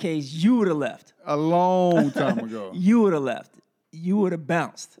that was the case, you would have left. A long time ago. You would have left. You would have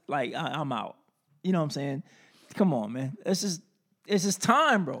bounced. Like, I'm out. You know what I'm saying? Come on, man. It's just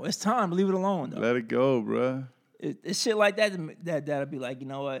time, bro. It's time. Leave it alone, though. Let it go, bro. It's shit like that'll be like, you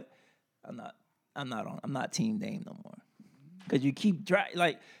know what? I'm not Team Dame no more. Because you keep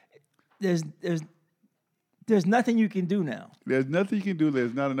there's nothing you can do now. There's nothing you can do.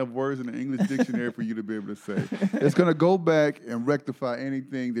 There's not enough words in the English dictionary for you to be able to say. It's gonna go back and rectify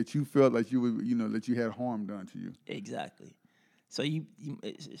anything that you felt like you would, that you had harm done to you. Exactly. So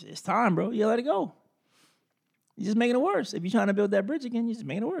it's time, bro. You let it go. You're just making it worse. If you're trying to build that bridge again, you're just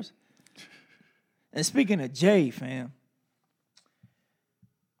making it worse. And speaking of Jay, fam,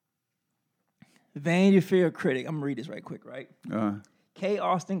 Vanity Fair critic, I'm going to read this right quick, right? K.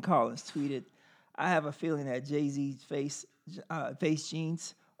 Austin Collins tweeted, I have a feeling that Jay-Z's face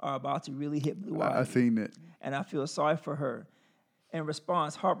jeans are about to really hit Blue Ivy. I seen that. And I feel sorry for her. In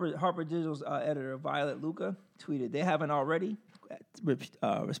response, Harper Digital's editor, Violet Luca, tweeted, they haven't already,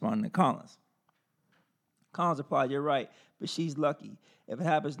 responding to Collins. Collins replied, "You're right, but she's lucky. If it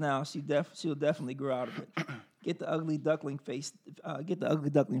happens now, she'll definitely grow out of it. Get the ugly duckling face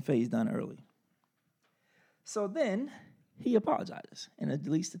done early." So then he apologizes and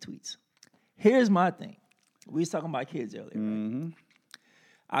deletes the tweets. Here's my thing. We was talking about kids earlier, right?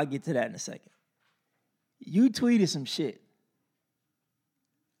 I'll get to that in a second. You tweeted some shit.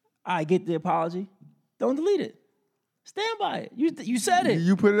 I get the apology. Don't delete it. Stand by it. You said it.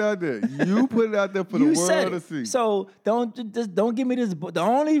 You put it out there. You put it out there for the world to see. So don't give me this. The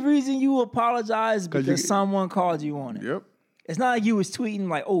only reason you apologize is because someone called you on it. Yep. It's not like you was tweeting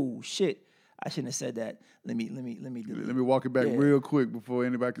like, "Oh shit, I shouldn't have said that. Let me walk it back real quick before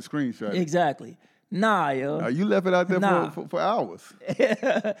anybody can screenshot it." Exactly. Nah, yo. You left it out there for hours.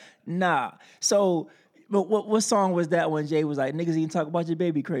 Nah. So, but what song was that when Jay was like, "Niggas even talk about your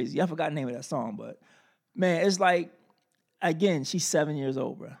baby crazy"? I forgot the name of that song, but man, it's like, again, she's 7 years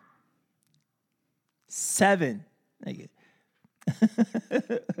old, bro. 7, nigga.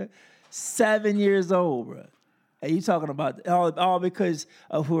 7 years old, bro. And you talking about all because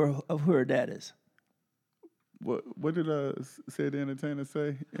of who her dad is. What did Say the Entertainer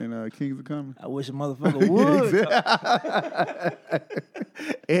say in Kings of Comedy? I wish a motherfucker would.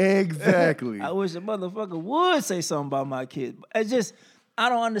 Exactly. I wish a motherfucker would say something about my kid. It's just, I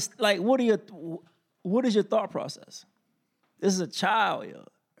don't understand. Like, what is your thought process? This is a child, yo.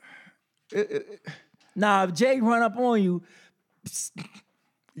 Now, if Jay run up on you,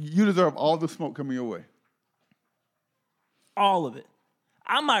 you deserve all the smoke coming your way. All of it.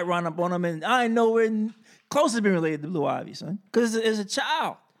 I might run up on him, and I ain't nowhere close to being related to Blue Ivy, son. Because it's a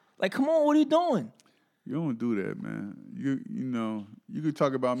child. Like, come on, what are you doing? You don't do that, man. You know, you can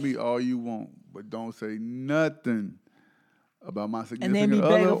talk about me all you want, but don't say nothing about my significant other. And then be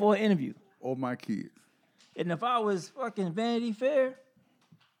begging for an interview. Or my kids. And if I was fucking Vanity Fair,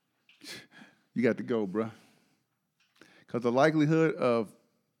 you got to go, bro. Because the likelihood of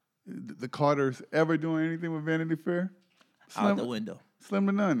the Carters ever doing anything with Vanity Fair, out the window. Slim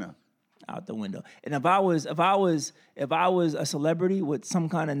to none now. Out the window. And if I was a celebrity with some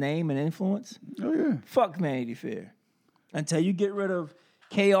kind of name and influence, fuck Vanity Fair. Until you get rid of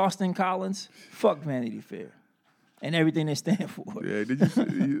K. Austin Collins, fuck Vanity Fair and everything they stand for. Yeah, did you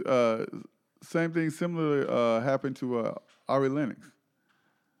see, same thing similar happened to Ari Lennox.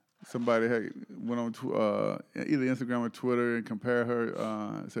 Somebody went on to either Instagram or Twitter and compared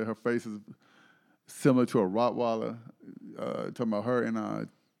her, said her face is similar to a Rottweiler, talking about her and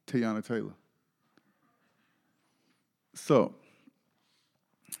Teyana Taylor. So,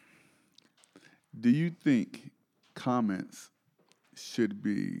 do you think comments should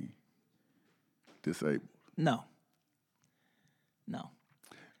be disabled? No.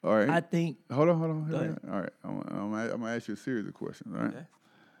 All right. I think. Hold on. All right. I'm going to ask you a series of questions, all right? Okay.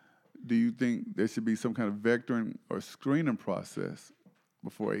 Do you think there should be some kind of vectoring or screening process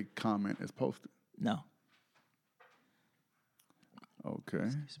before a comment is posted? No. Okay.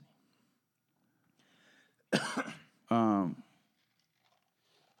 Excuse me.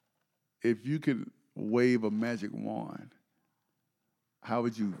 If you could wave a magic wand, how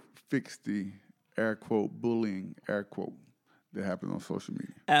would you fix the air quote bullying air quote that happens on social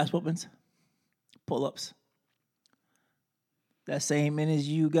media? Ass whoopings, pull-ups. That same energy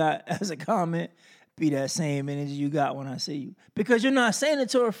you got as a comment be that same energy you got when I see you. Because you're not saying it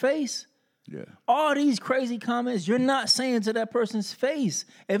to her face. Yeah. All these crazy comments, you're not saying to that person's face.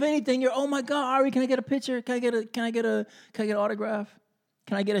 If anything, you're, "Oh my God, Ari, can I get a picture? Can I get an autograph?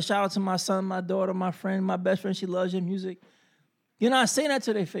 Can I get a shout out to my son, my daughter, my friend, my best friend? She loves your music." You're not saying that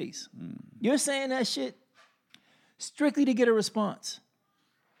to their face. You're saying that shit strictly to get a response.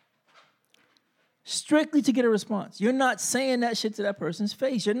 Strictly to get a response. You're not saying that shit to that person's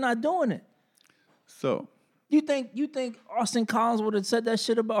face. You're not doing it. So you think Austin Collins would have said that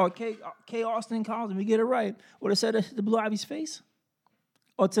shit about, or K. Austin Collins, if we get it right, would have said that shit to Blue Ivy's face?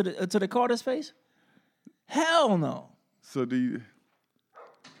 Or to the Carter's face? Hell no. So do you...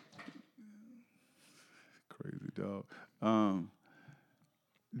 Crazy dog.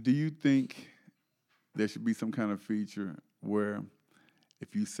 Do you think there should be some kind of feature where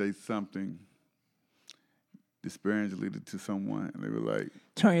if you say something disparagingly to someone, and they were like,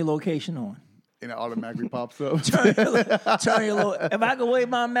 turn your location on, and it automatically pops up? Turn your if I could wave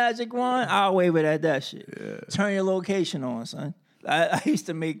my magic wand, I'll wave it at that shit. Yeah. Turn your location on, son. I used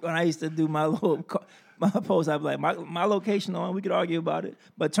to when I used to do my post, I'd be like, my location on, we could argue about it,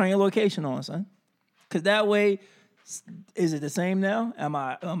 but turn your location on, son. Because that way, is it the same now?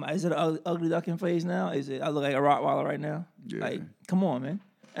 Is it an ugly ducking face now? I look like a Rottweiler right now? Yeah. Like, come on, man.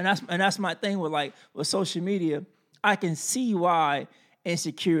 And that's my thing with social media. I can see why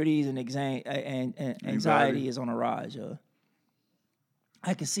insecurities and anxiety is on the rise, yo.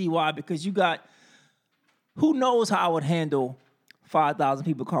 I can see why, because you got, who knows how I would handle 5,000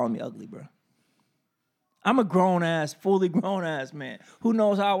 people calling me ugly, bro. I'm a grown-ass, fully grown-ass man. Who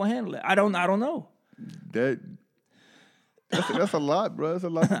knows how I would handle it? I don't know. That's a lot, bro. It's a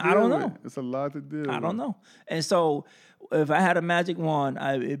lot to deal I don't know. with. It's a lot to deal with. I don't know. And so if I had a magic wand,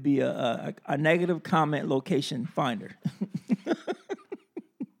 it'd be a negative comment location finder.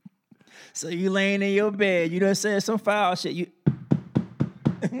 So you laying in your bed, you done said some foul shit. You,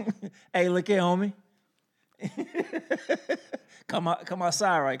 hey, look here, homie. Come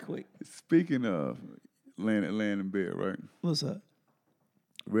outside right quick. Speaking of laying in bed, right? What's up?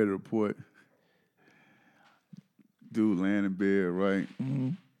 Read a report. Dude laying in bed, right?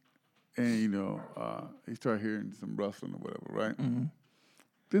 Mm-hmm. And, he started hearing some rustling or whatever, right? Mm-hmm.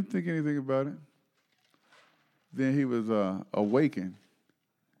 Didn't think anything about it. Then he was awakened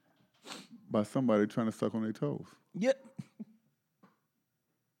by somebody trying to suck on their toes. Yep.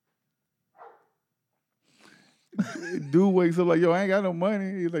 Dude wakes up like, yo, I ain't got no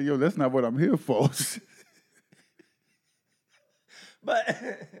money. He's like, yo, that's not what I'm here for. But,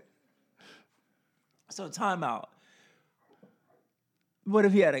 so time out. What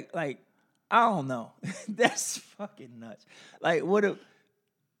if he had I don't know. That's fucking nuts. Like, what if,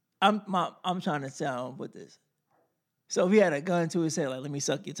 I'm trying to sound with this. So if he had a gun to his head, like, let me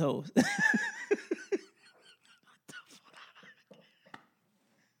suck your toes.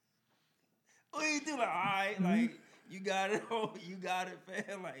 What do you do? Like, all right, like, you got it,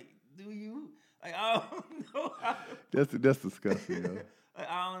 fam. Like, do you? Like, I don't know how to. That's disgusting, yo. Like,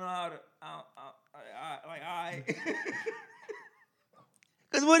 I don't know how to. Like, all right.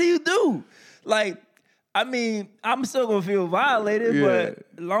 Because what do you do? Like, I mean, I'm still going to feel violated, but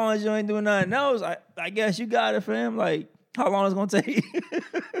as long as you ain't doing nothing else, I guess you got it, fam. Like, how long is it going to take?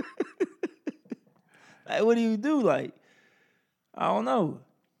 Like, what do you do? Like, I don't know.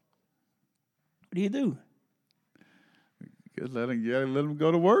 What do you do? Just let him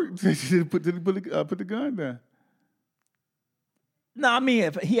go to work. Put the gun down. No, I mean,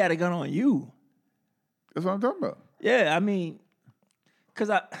 if he had a gun on you. That's what I'm talking about. Yeah, I mean, because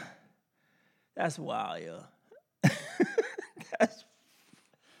that's wild, yo.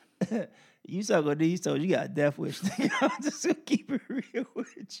 You suck on these toes, you got a death wish. I'm just going to keep it real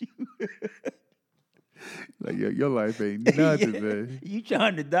with you. Like, your life ain't nothing, man. You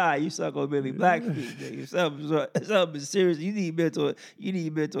trying to die, you suck on Billy Blackfeet, nigga. Something is serious. You need mental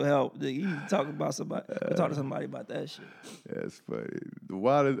help, nigga. You need to talk to somebody about that shit. That's funny. The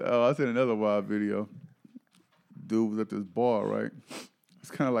wildest, I seen another wild video. Dude was at this bar, right?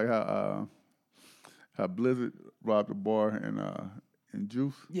 It's kind of like how Blizzard robbed the bar in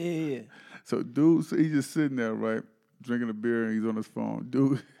Juice. Yeah. So he's just sitting there, right, drinking a beer, and he's on his phone.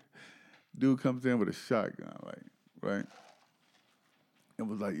 Dude comes in with a shotgun, like, right? And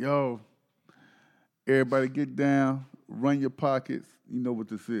was like, yo, everybody get down, run your pockets. You know what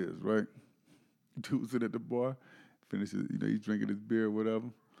this is, right? Dude sitting at the bar, finishes, he's drinking his beer or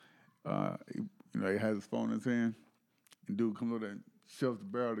whatever. He has his phone in his hand. And dude comes over there and shoves the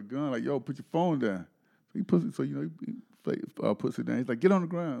barrel of the gun, like, yo, put your phone down. So he puts it, he puts it down. He's like, get on the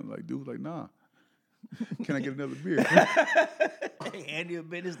ground. Like, dude was like, nah. Can I get another beer? Hey, Andy, your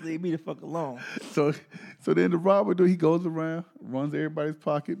business, leave me the fuck alone. So then the robber, he goes around, runs everybody's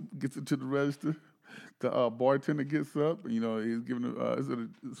pocket, gets into the register. The bartender gets up, and, he's giving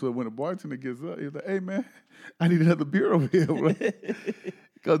so when the bartender gets up, he's like, hey, man, I need another beer over here, right?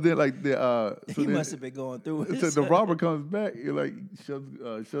 Because then, he must have been going through it. So the robber comes back, he shoves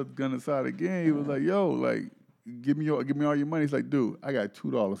the gun aside again. He was like, yo, like, give me all your money. He's like, dude, I got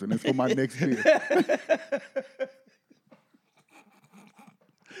 $2, and it's for my next beer.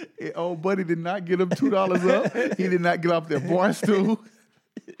 Old buddy did not get him $2 up. He did not get off that bar stool.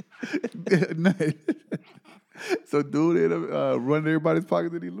 So dude ended up running everybody's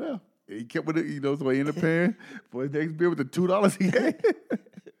pocket that he left. He kept with it, so he ended up paying for his next beer with the $2 he had.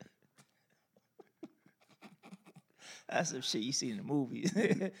 That's some shit you see in the movies.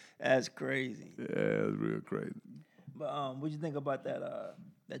 That's crazy. Yeah, that's real crazy. But what'd you think about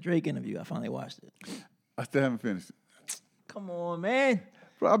that Drake interview? I finally watched it. I still haven't finished it. Come on, man.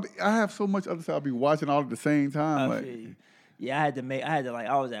 Bro, I have so much other stuff I'll be watching all at the same time. Yeah, I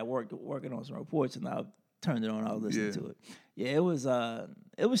was at work working on some reports, and I turned it on. I was listening to it. Yeah,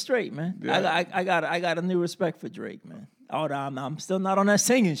 it was straight, man. Yeah. I got a new respect for Drake, man. Although I'm still not on that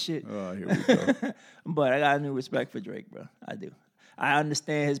singing shit. Oh, here we go. But I got a new respect for Drake, bro. I do. I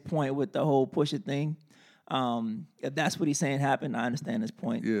understand his point with the whole Pusha thing. If that's what he's saying happened, I understand his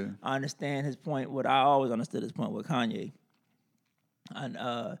point. Yeah. I understand his point. What I always understood his point with Kanye.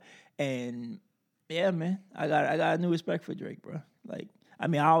 And yeah, man, I got a new respect for Drake, bro. Like, I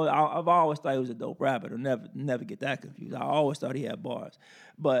mean, I've always thought he was a dope rapper. Don't never get that confused. I always thought he had bars,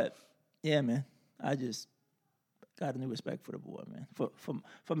 but yeah, man, I just got a new respect for the boy, man. For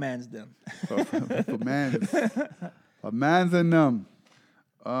man's them. for man's and them.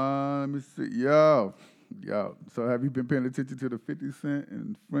 Let me see, yo. So have you been paying attention to the 50 Cent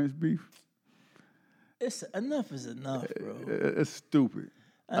and French beef? Enough is enough, bro. It's stupid.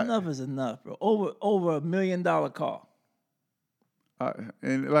 Enough is enough, bro. Over $1 million car.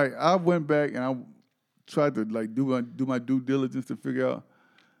 And like I went back and I tried to like do my due diligence to figure out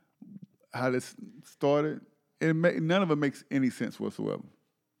how this started. And none of it makes any sense whatsoever.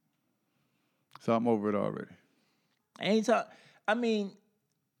 So I'm over it already. I mean,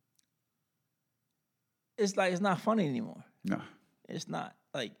 it's like it's not funny anymore. No, it's not.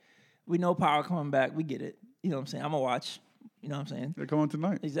 Like, we know Power coming back. We get it. You know what I'm saying? I'm gonna watch. You know what I'm saying? They're coming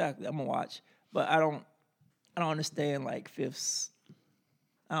tonight. Exactly. I'm gonna watch. But I don't understand like fifths.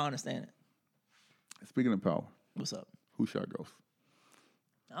 I don't understand it. Speaking of Power, what's up? Who shot Ghost?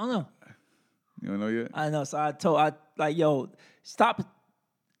 I don't know. You don't know yet? I know. So I like, yo, stop.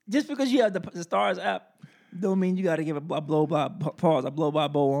 Just because you have the Stars app, don't mean you got to give a blow by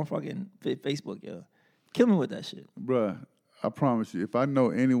bow on fucking Facebook, yo. Kill me with that shit, bruh. I promise you, if I know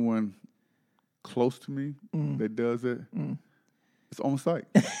anyone close to me that does it, it's on site.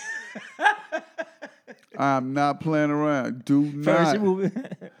 I'm not playing around. Do not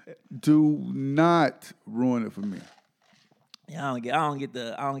ruin it for me. Yeah, I don't get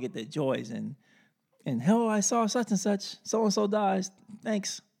the joys and hell, I saw such and such. So and so dies.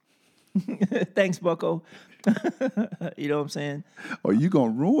 Thanks. Thanks, Bucko. You know what I'm saying? Oh, you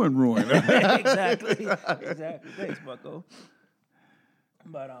gonna ruin. Exactly. Thanks, Bucko.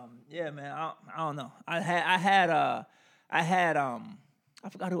 But yeah, man, I don't know. I had I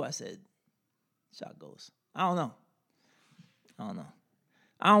forgot who I said shot Ghost. I don't know.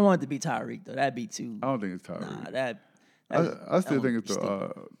 I don't want it to be Tyreek though. That'd be too. I don't think it's Tyreek. Nah, I still think it's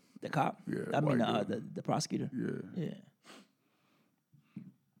the cop. Yeah, I mean the prosecutor. Yeah.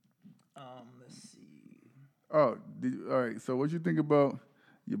 Let's see. Oh, all right. So, what you think about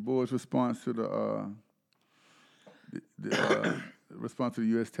your boy's response to the response to the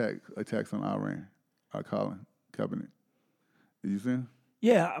U.S. attacks on Iran? Colin Kaepernick. Did you see him?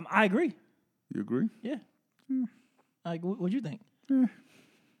 Yeah, I agree. You agree? Yeah. What'd you think?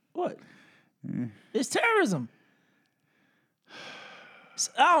 What? It's terrorism.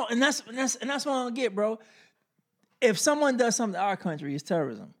 And that's what I don't get, bro. If someone does something to our country, it's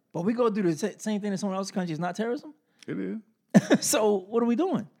terrorism. But we go do the same thing in someone else's country, it's not terrorism? It is. So what are we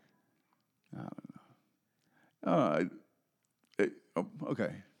doing? I don't know.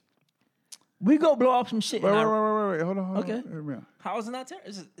 Okay. We go blow up some shit. Wait. Hold on. Okay. How is it not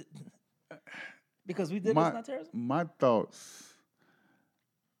terrorism? Because we did it's not terrorism? My thoughts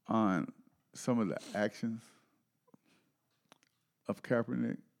on some of the actions of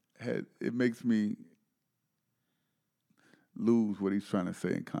Kaepernick it makes me lose what he's trying to say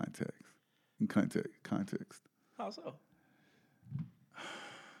in context. How so? I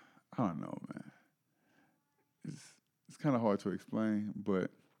don't know, man. It's kind of hard to explain,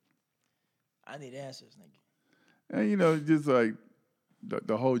 but I need answers, nigga. And just like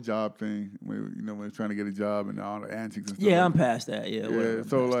the whole job thing, when you're trying to get a job and all the antics and stuff. Yeah, I'm past that. Yeah. Yeah.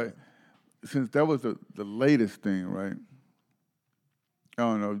 So like, since that was the latest thing, right? I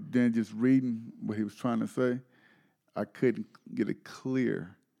don't know. Then just reading what he was trying to say, I couldn't get a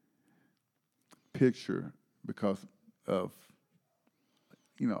clear picture because of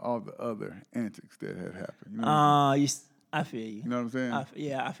all the other antics that had happened. You know I feel you. You know what I'm saying? I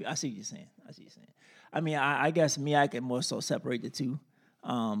see what you're saying. I mean, I guess I can more so separate the two.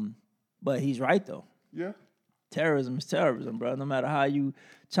 But he's right though. Yeah. Terrorism is terrorism, bro. No matter how you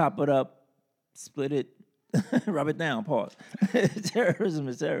chop it up, split it, rub it down, pause. Terrorism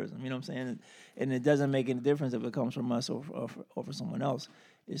is terrorism. You know what I'm saying? And it doesn't make any difference if it comes from us or for someone else.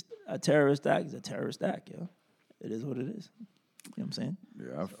 It's a terrorist act is a terrorist act, yo. It is what it is. You know what I'm saying?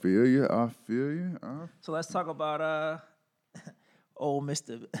 Yeah, I feel you. So let's talk about old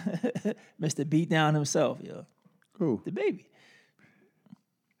Mr. Beat Down himself, yo. Who? The baby.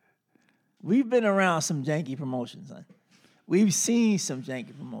 We've been around some janky promotions, son. We've seen some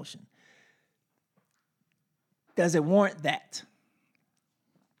janky promotion. Does it warrant that?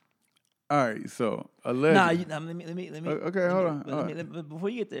 All right, so allegedly. Let me. Okay, hold on. Before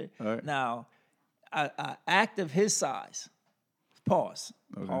you get there, all right. Now, an act of his size, pause,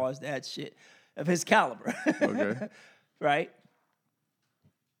 okay. Pause that shit, of his caliber, okay, right?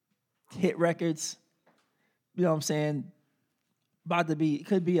 Hit records, you know what I'm saying? about to be,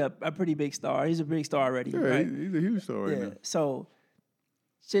 could be a pretty big star. He's a big star already. Yeah, right? he's a huge star right now. So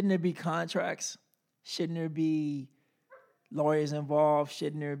shouldn't there be contracts? Shouldn't there be lawyers involved?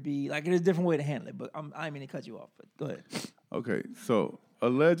 Shouldn't there be, like, there's a different way to handle it, but I didn't mean to cut you off, but go ahead. Okay, so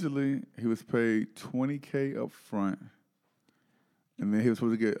allegedly he was paid $20K up front, and then he was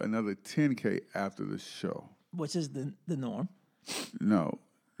supposed to get another $10K after the show. Which is the norm. No,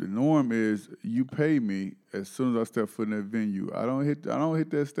 the norm is you pay me as soon as I step foot in that venue. I don't hit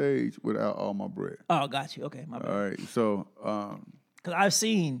that stage without all my bread. Oh, got you. Okay, my bad. All right, so because I've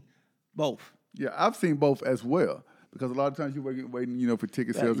seen both. Yeah, I've seen both as well. Because a lot of times you're waiting, for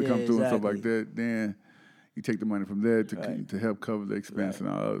ticket sales to come through and stuff like that. Then you take the money from there to help cover the expense and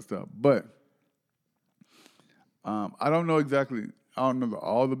all that other stuff. But I don't know exactly. I don't know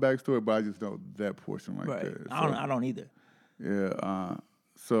all the backstory, but I just know that portion right there. So, I don't either. Yeah.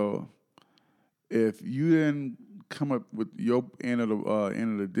 So if you didn't come up with your end of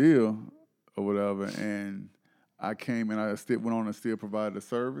the deal or whatever, and I came and I still went on and still provided the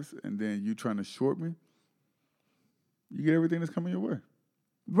service, and then you trying to short me, you get everything that's coming your way.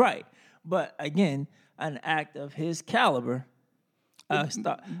 Right. But again, an act of his caliber, a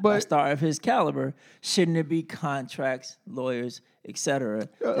star of his caliber, shouldn't it be contracts, lawyers, etc.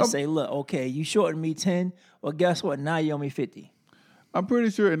 to say, look, okay, you shortened me 10, well, guess what? Now you owe me 50. I'm pretty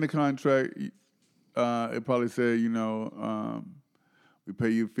sure in the contract, it probably said, we pay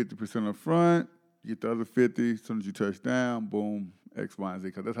you 50% up front, you get the other 50, as soon as you touch down, boom, X, Y, and Z,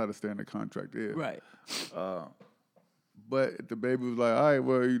 because that's how the standard contract is. Right. But the baby was like, all right,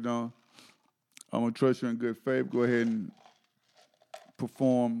 well, I'm going to trust you in good faith. Go ahead and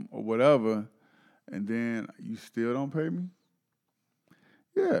perform or whatever. And then you still don't pay me?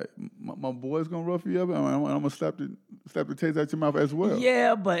 Yeah, my boy's going to rough you up. And I'm going to slap the taste out your mouth as well.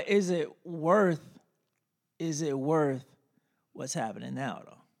 Yeah, but is it worth what's happening now,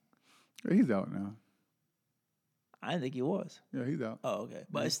 though? Yeah, he's out now. I didn't think he was. Yeah, he's out. Oh, okay.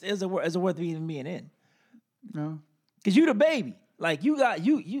 But is it worth even being in? No. Because you the baby. Like, you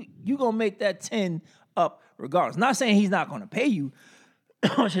gonna make that 10 up regardless. Not saying he's not gonna pay you,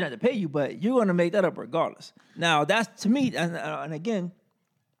 shouldn't have to pay you, but you're gonna make that up regardless. Now, that's, to me, and again,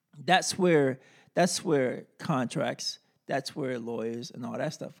 that's where contracts, that's where lawyers and all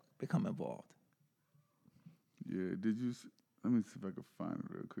that stuff become involved. Yeah, let me see if I can find it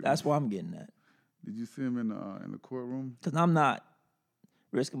real quick. That's why I'm getting that. Did you see him in the courtroom? Because I'm not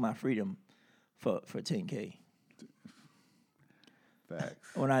risking my freedom for $10K.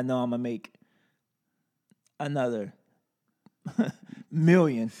 Facts. When I know I'm gonna make another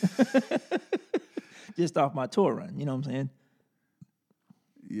million just off my tour run. You know what I'm saying?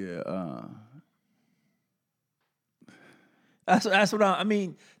 Yeah. That's what I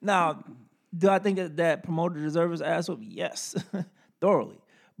mean. Now, do I think that promoter deserves his ass whooped? Yes, thoroughly.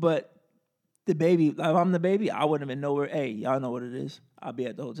 But the baby, if I'm the baby, I wouldn't have been nowhere. Hey, y'all know what it is. I'll be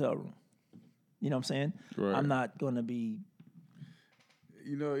at the hotel room. You know what I'm saying? Right. I'm not gonna be.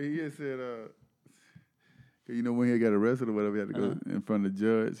 He had said, when he got arrested or whatever, he had to go in front of the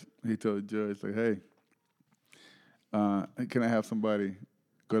judge. He told the judge, like, hey, can I have somebody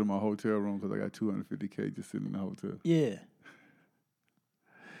go to my hotel room because I got $250K just sitting in the hotel? Yeah.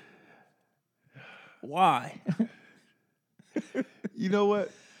 Why? You know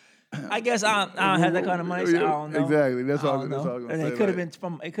what? I guess I don't have that kind of money, so I don't know. Exactly. That's all I was And going to say. It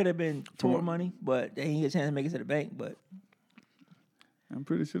could have been tour money, but they didn't get a chance to make it to the bank. But I'm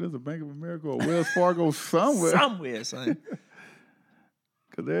pretty sure there's a Bank of America or Wells Fargo somewhere. Somewhere, son.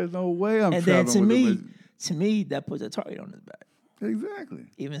 Because there's no way I'm and traveling then to me, that puts a target on his back. Exactly.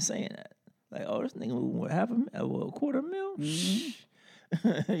 Even saying that. Like, oh, this nigga moving with a quarter mil?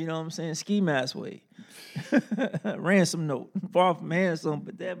 Mm-hmm. You know what I'm saying? Ski mask way. Ransom note. Far from handsome,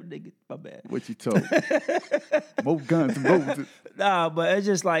 but that nigga, my bad. What you told? More guns, more. Nah, but it's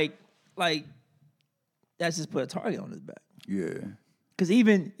just like that's just put a target on his back. Yeah. Because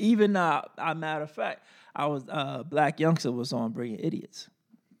even matter of fact, I was Black Youngster was on Brilliant Idiots.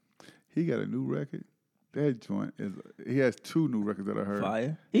 He got a new record. That joint he has 2 new records that I heard.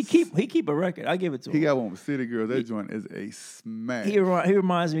 Fire. He keep a record. I give it to him. He got one with City Girls. That joint is a smash. He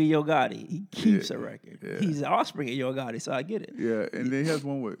reminds me of Yo Gotti. He keeps a record. Yeah. He's the offspring of Yo Gotti, so I get it. Yeah, and then he has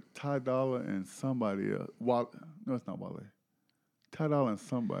one with Ty Dolla and somebody else. No, it's not Wale. Ty Dolla and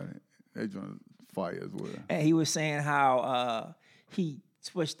somebody. That joint is fire as well. And he was saying how he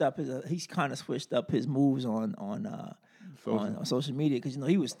he's kind of switched up his moves on social media because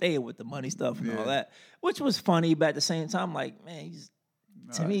he was staying with the money stuff and all that, which was funny. But at the same time, like, man,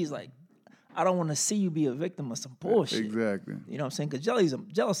 to me, he's like, I don't want to see you be a victim of some bullshit. Exactly. You know what I'm saying? Because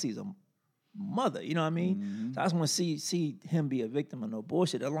jealousy is mother. You know what I mean? So I just want to see him be a victim of no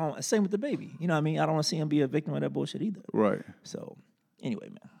bullshit. Same with the baby. You know what I mean? I don't want to see him be a victim of that bullshit either. Right. So anyway,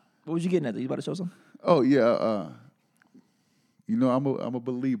 man, what was you getting at? You about to show something? Oh yeah. You know, I'm a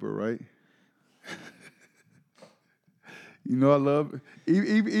believer, right? You know, I love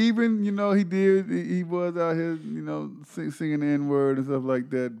even you know he was out here, you know, singing the N-word and stuff like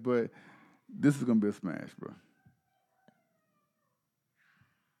that. But this is gonna be a smash, bro.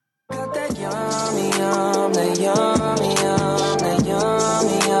 Got that yummy, yum, that yummy, yum, that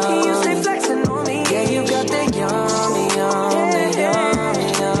yummy, yum. You stay flexing on me. Yeah, you got that yummy, yum, that yummy,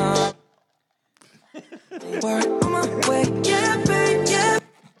 yum. Work on my way, yeah, babe, yeah.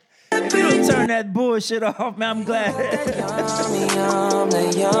 If you don't turn that bullshit off, man, I'm glad. Man, Justin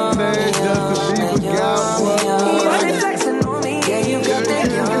Bieber got one. You stay flexing on me. Yeah, you got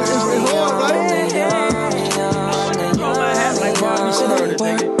that yummy, yum, that yummy, yum. Throw my hat like Bobby Shmurda,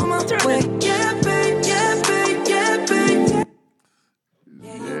 nigga. Wait, yeah, babe, yeah, babe, yeah, babe.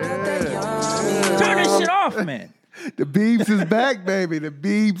 Turn this shit off, man. The Biebs is back, baby. The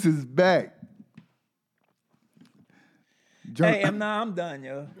Biebs is back. Hey, I'm done,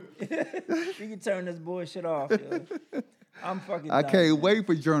 yo. You can turn this bullshit off, yo. I'm fucking done. I can't wait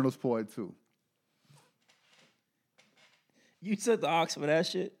for Journals Part 2. You took the ox for that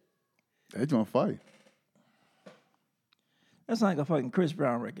shit? They gonna fight. That's like a fucking Chris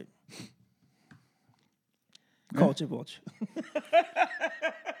Brown record. Culture Vulture.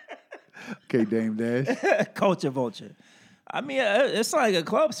 Okay, Dame Dash. Culture Vulture. I mean, it's like a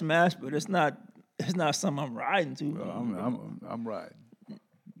club smash, but it's not something I'm riding to. I'm riding.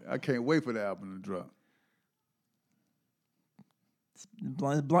 I can't wait for the album to drop.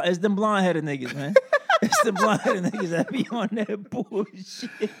 It's them blonde-headed niggas, man. It's the blonde-headed niggas that be on that bullshit.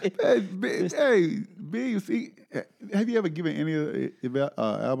 Hey, B, have you ever given any of the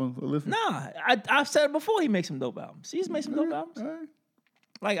albums a listen? Nah, I've said it before. He makes some dope albums. He's made some dope albums. All right.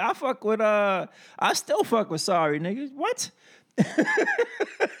 Like I still fuck with Sorry, niggas. What?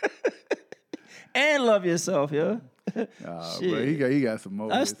 And Love Yourself, yeah. Bro, he got some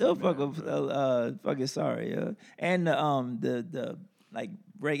more. I still fuck with fucking Sorry, yeah. And the like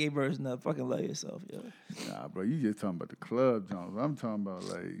reggae version of fucking Love Yourself, yeah. Nah, bro, you just talking about the club Jones. I'm talking about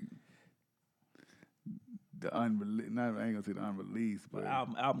like the unreleased. I ain't gonna say the unreleased, but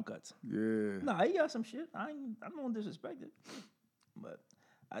album cuts. Yeah. Nah, he got some shit. I don't disrespect it, but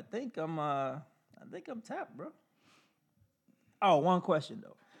I think I'm tapped, bro. Oh, one question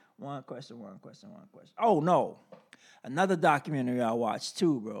though. One question. Oh no, another documentary I watched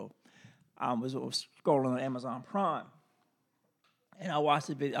too, bro. I was scrolling on Amazon Prime, and I watched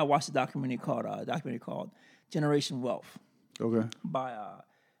a documentary called Generation Wealth. Okay. By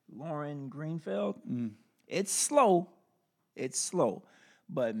Lauren Greenfield. It's slow,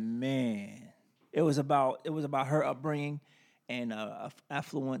 but man, it was about her upbringing and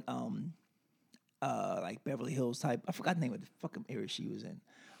affluent like Beverly Hills type. I forgot the name of the fucking area she was in.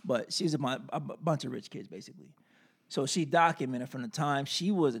 But she's a bunch of rich kids, basically. So she documented from the time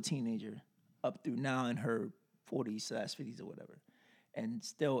she was a teenager up through now in her 40s/50s or whatever. And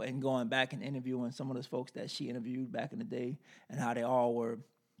going back and interviewing some of those folks that she interviewed back in the day and how they all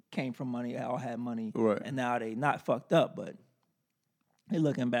came from money, all had money. Right. And now they not fucked up, but they're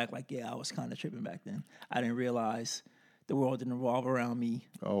looking back like, yeah, I was kind of tripping back then. I didn't realize the world didn't revolve around me.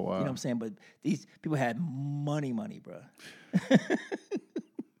 Oh, wow. You know what I'm saying? But these people had money, bro.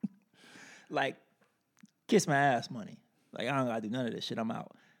 Like, kiss my ass money. Like, I don't gotta do none of this shit. I'm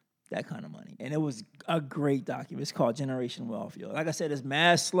out. That kind of money. And it was a great document. It's called Generation Wealth, yo. Like I said, it's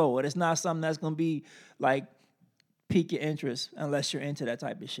mad slow. It's not something that's gonna be, like, pique your interest unless you're into that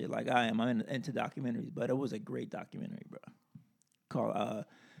type of shit like I am. I'm into documentaries. But it was a great documentary, bro. Called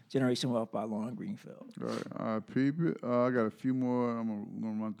Generation Wealth by Lauren Greenfield. All right, peep it. I got a few more. I'm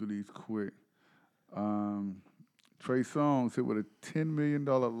gonna run through these quick. Trey Songz hit with a $10 million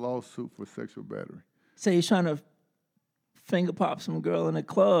lawsuit for sexual battery. Say he's trying to finger pop some girl in a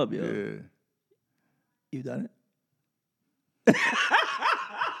club, yo. Yeah. You done it?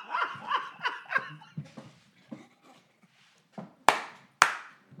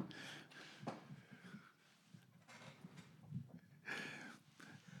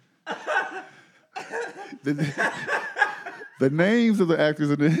 The names of the actors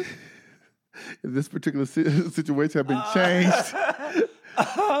in this particular situation have been changed.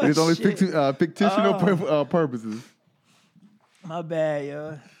 It's only fictional purposes. My bad,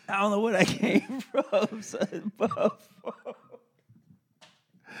 yo. I don't know where that came from. Son.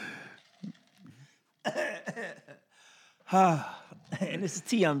 And this is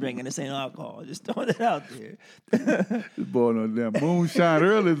tea I'm drinking. This ain't alcohol. Just throwing it out there. This boy on damn moonshine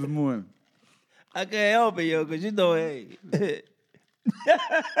early this morning. I can't help it, yo, because you know, hey.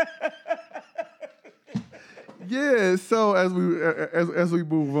 Yeah, so as we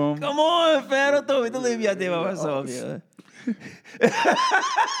move on. Come on, fam. Don't leave me out there by myself, yo.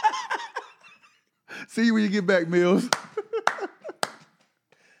 See you when you get back, Mills.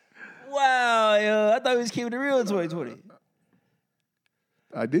 Wow, yo. I thought we was keeping it real in 2020.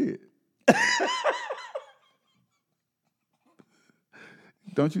 I did.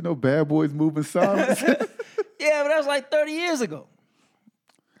 Don't you know Bad Boys Move in Silence? Yeah, but that was like 30 years ago.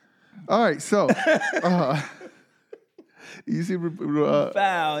 All right, so you see,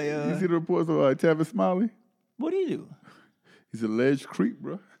 Foul, yo. You see the reports of Tavis Smiley? What do you do? He's alleged creep,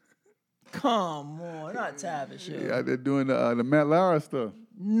 bro. Come on, not Tavish, yo. Yeah, they're doing the Matt Lauer stuff.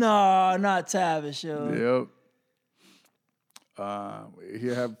 No, not Tavish, yo. Yep.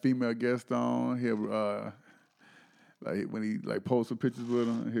 He'll have a female guest on. He'll like when he like posts some pictures with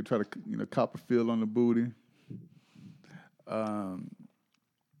him, he'll try to cop a feel on the booty. Not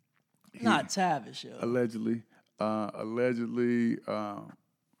Tavish, yo. Allegedly,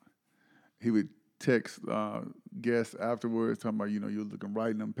 he would text guests afterwards talking about you're looking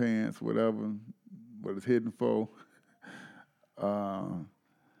right in them pants, whatever, what it's hidden for.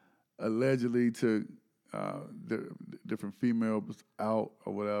 Allegedly to different females out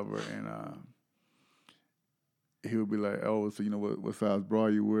or whatever, and he would be like, "Oh, so you know what size bra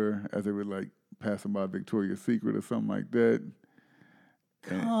you wear?" As they were like passing by Victoria's Secret or something like that.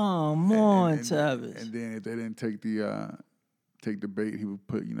 Come on, Tavis. And then if they didn't take the bait, he would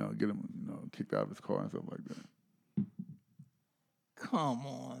get him kicked out of his car and stuff like that. Come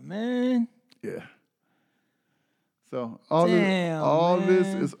on, man. Yeah. So all this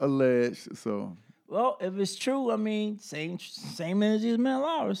is alleged. So well, if it's true, I mean, same energy as Matt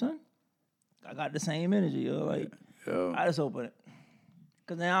Lauer, son. I got the same energy, yo. Like, I just open it.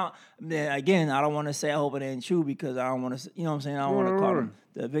 Because now, again, I don't want to say I hope it ain't true because I don't want to, you know what I'm saying? I don't want to call them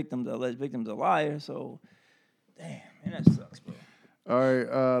the alleged victims a liar. So, damn, man, that sucks, bro. All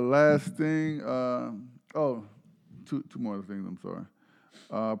right, last thing. Two more things, I'm sorry.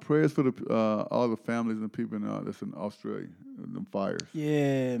 Prayers for all the families and the people that's in Australia, them fires.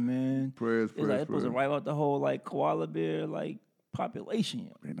 Yeah, man. Prayers. It's like it's supposed to wipe out the whole, like, koala bear, like, population,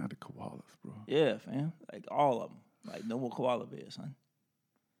 yo. They're not the koalas, bro. Yeah, fam. Like, all of them. Like, no more koala bears, son.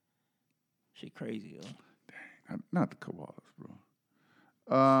 Shit crazy, yo. Dang, not the koalas, bro.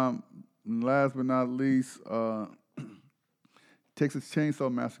 Last but not least, Texas Chainsaw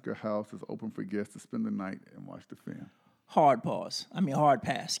Massacre House is open for guests to spend the night and watch the film. Hard pass,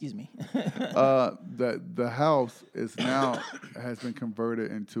 excuse me. The house is now has been converted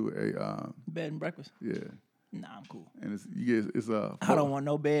into a bed and breakfast. Yeah. Nah, I'm cool. And it's I don't want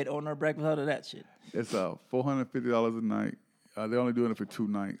no bed or no breakfast out of that shit. It's $450 a night. They're only doing it for 2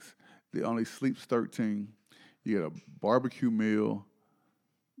 nights. They only sleeps 13. You get a barbecue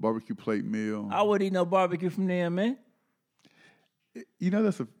plate meal. I wouldn't eat no barbecue from there, man.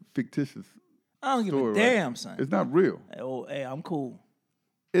 That's a fictitious. I don't give a damn, son. It's not real. Hey, I'm cool.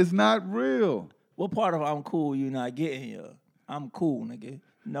 It's not real. What part of I'm cool you not getting here? I'm cool, nigga.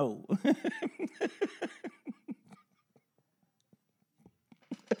 No.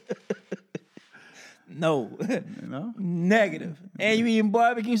 No. Negative. And you eating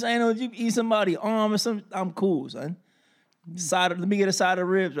barbecue, so I know you eat somebody's arm or something. I'm cool, son. Let me get a side of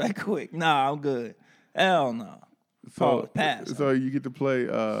ribs right quick. Nah, I'm good. Hell no. Pass. So you get to play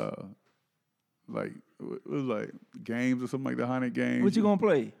like games or something like the haunted games. What you gonna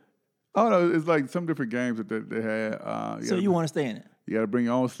play? Oh no, it's like some different games that they had. So you want to stay in it? You got to bring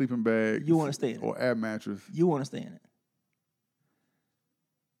your own sleeping bag. You want to stay in it? Or air mattress. You want to stay in it?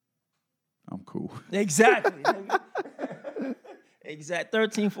 I'm cool. Exactly. Exact.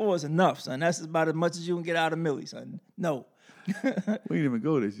 13 floors is enough, son. That's about as much as you can get out of Millie, son. No. We didn't even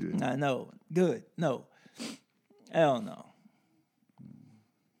go this year. I know. Good. No. Hell no.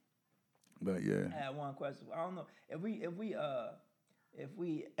 But yeah. I have one question. I don't know if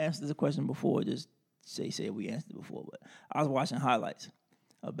we answered the question before. Just say we answered it before. But I was watching highlights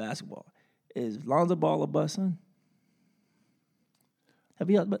of basketball. Is Lonzo Ball a bust, son? Have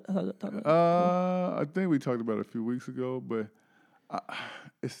you talked about I think we talked about it a few weeks ago, but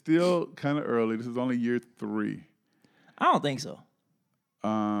it's still kind of early. This is only year 3. I don't think so.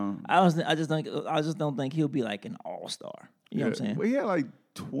 I just don't think he'll be like an all-star. You know what I'm saying? Well, he had like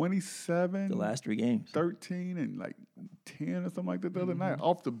 27 the last 3 games, 13 and like 10 or something like that the other night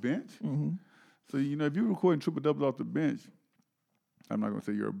off the bench. Mm-hmm. So if you're recording triple doubles off the bench, I'm not gonna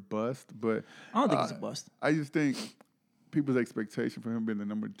say you're a bust, but I don't think it's a bust. I just think people's expectation for him being the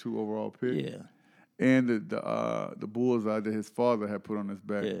number 2 overall pick, yeah, and the bullseye that his father had put on his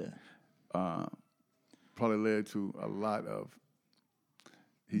back, probably led to a lot of.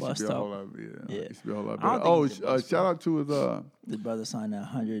 He should Bust be a up. whole lot. Yeah. He should be a whole lot I don't better. think he's a bust Shout out to his. The brother signed that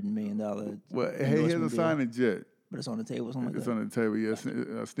 $100 million. Well, he hasn't signed it yet. But it's on the table. Something like It's that. on the table. Yeah,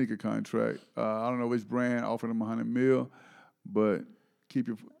 a sneaker contract. I don't know which brand offered him $100 million, but keep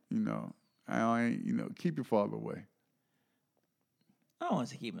your, keep your father away. I don't want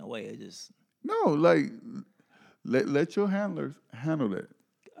to keep him away. It just No, like let your handlers handle that.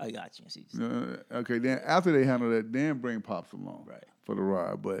 I got you. See, Okay, then after they handle that, then bring Pops along Right. for the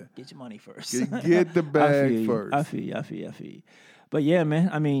ride. But get your money first. get the I bag feel you. first. I feel you. But yeah, man.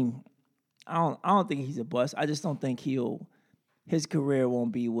 I mean, I don't think he's a bust. I just don't think his career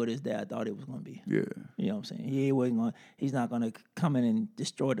won't be what his dad thought it was going to be. Yeah. You know what I'm saying? He's not going to come in and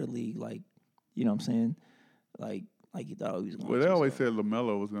destroy the league like, you know what I'm saying? Like he thought he was going to. Well, they always said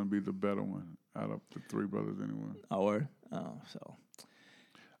LaMelo was going to be the better one out of the three brothers anyway. So.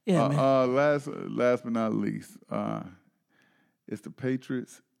 Yeah, man. Last but not least, it's the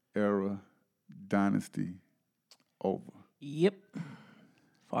Patriots era dynasty over. Yep.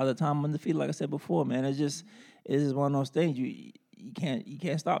 Father Time undefeated, like I said before, man. It's just one of those things. You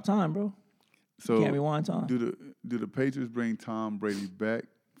can't stop time, bro. So you can't rewind time. Do the Patriots bring Tom Brady back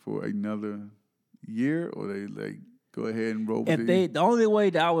for another year, or they go ahead and roll? The only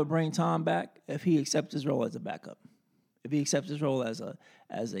way that I would bring Tom back if he accepts his role as a backup, if he accepts his role as a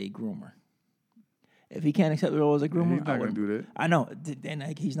groomer. If he can't accept the role as a groomer, he's not going to do that. I know. Then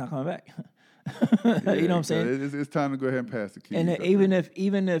he's not coming back. You know what I'm saying? It's time to go ahead and pass the keys. And even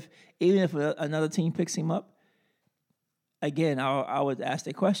if another team picks him up, again, I would ask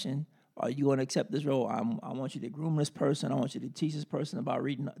the question: are you going to accept this role? I want you to groom this person. I want you to teach this person about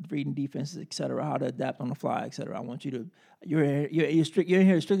reading defenses, et cetera, how to adapt on the fly, et cetera. I want you to. You're in here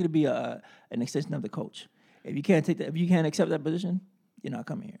strictly to be an extension of the coach. If you can't accept that position, you're not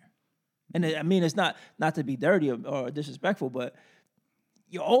coming here. And I mean, it's not to be dirty or disrespectful, but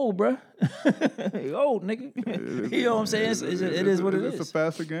you're old, bro. You're old, nigga. You know what I'm saying? It is what it is. It's a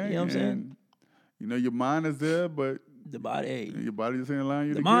faster game. You know what I'm saying? Your mind is there, but the body, your body just ain't allowing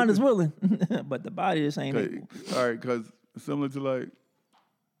you. The mind is willing, but the body just ain't able. All right, because similar to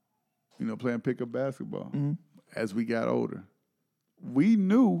playing pickup basketball. Mm-hmm. As we got older, we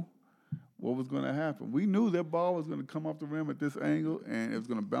knew what was going to happen. We knew that ball was going to come off the rim at this angle, and it was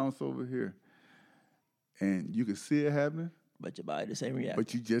going to bounce over here. And you could see it happening. But your body just ain't reacting.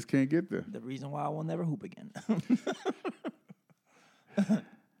 But you just can't get there. The reason why I will never hoop again.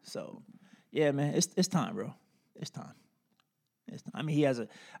 So, yeah, man, it's time, bro. It's time. I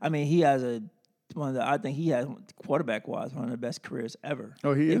think he has quarterback-wise one of the best careers ever.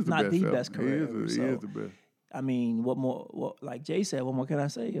 Oh, he is the best. Not the best career ever. He is the best. I mean, like Jay said, what more can I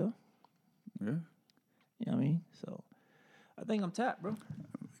say, yo? Yeah. You know what I mean? So, I think I'm tapped, bro.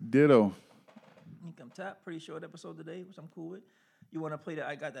 Ditto. I think I'm tapped. Pretty short episode today, which I'm cool with. You want to play that?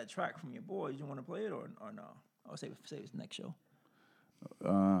 I got that track from your boys. You want to play it or no? I'll save it next show.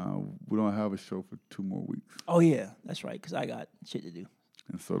 We don't have a show for 2 more weeks. Oh, yeah. That's right, because I got shit to do.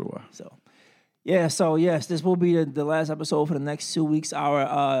 And so do I. So, yes, this will be the last episode for the next 2 weeks.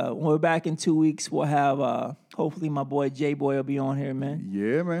 When we're back in 2 weeks, we'll have, hopefully my boy J-Boy will be on here, man.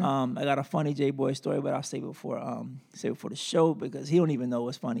 Yeah, man. I got a funny J-Boy story, but I'll save it for the show because he don't even know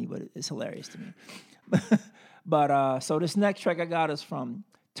it's funny, but it's hilarious to me. But so this next track I got is from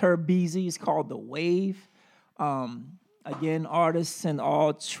Turbeezy. It's called The Wave. Again, artists send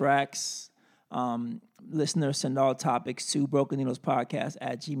all tracks. Listeners send all topics to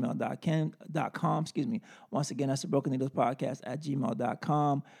brokenneedlespodcast@gmail.com. Excuse me. Once again, that's the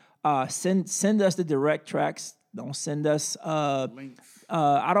brokenneedlespodcast@gmail.com. Send us the direct tracks. Don't send us links.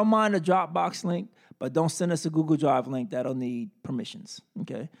 I don't mind a Dropbox link, but don't send us a Google Drive link. That'll need permissions.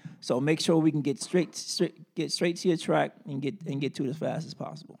 Okay. So make sure we can get straight to your track and get to it as fast as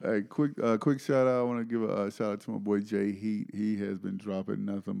possible. Hey, quick shout out. I want to give a shout out to my boy Jay Heat. He has been dropping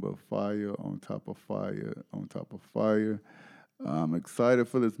nothing but fire on top of fire on top of fire. I'm excited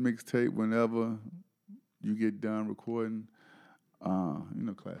for this mixtape whenever you get done recording.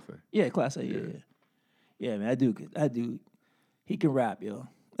 Class A. Yeah, Class A. Yeah, man. I do. He can rap, yo.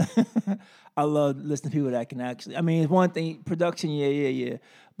 I love listening to people that can actually. I mean, it's one thing, production, yeah.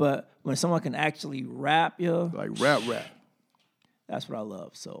 But when someone can actually rap, yo, like rap, that's what I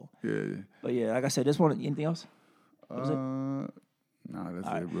love. So yeah. But yeah, like I said, this one. Anything else? Nah,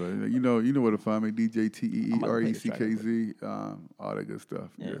 that's it, bro. You know where to find me. DJ TEERECKZ, all that good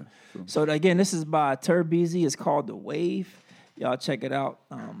stuff. Yeah. So again, this is by Turbeezy. It's called The Wave. Y'all check it out.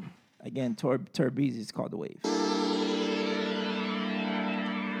 Again, Turbeezy. It's called The Wave.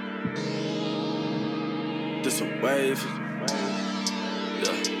 This a wave.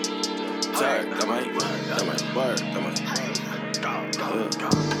 Yeah.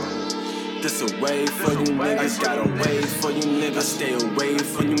 This a wave for you niggas, gotta wave for you niggas, stay away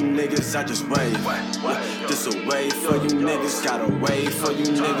from you niggas, I just wave. This a wave for you niggas, gotta wave for you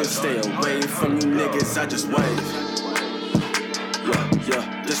niggas, stay away from you niggas, I just wave.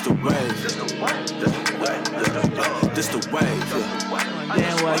 Yeah, this the wave. This the wave. This the wave.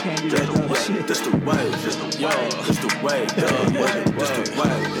 Damn, why I can't do that dumb shit. This the wave. This the wave. This the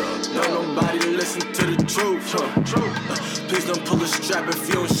wave. Don't nobody listen to the truth. Please don't pull a strap if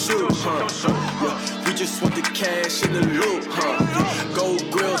you don't shoot. We just want the cash in the loop.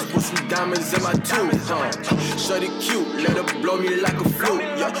 Gold grills, put some diamonds in my tooth. Shorty cute, let her blow me like a flute.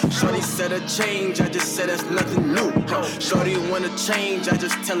 Shorty said a change, I just said that's nothing new. Shorty wanna change, I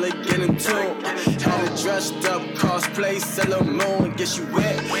just tell her get in tune. Had her dressed up, cosplay, Sailor Moon. Guess you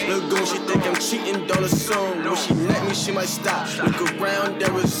wet, Lagoon, she think I'm cheating, don't assume. When she let me, she might stop. Look around,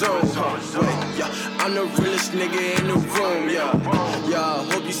 there was zone. I'm the realest nigga in the room,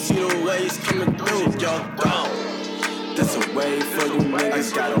 hope you see the waves coming through, That's a wave for you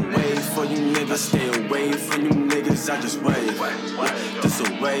niggas, got a wave for you niggas, stay away from you niggas, I just wave. That's a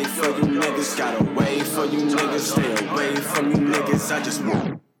wave for you niggas, got a wave for you niggas, stay away from you niggas, I just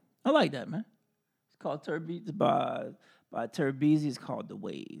wave. I like that, man. It's called Turbeats by Turbeezy. It's called The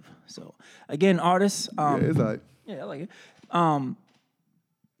Wave. So again, artists. It's like. Yeah, I like it.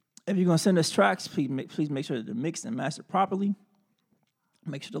 If you're gonna send us tracks, please make sure that they're mixed and mastered properly.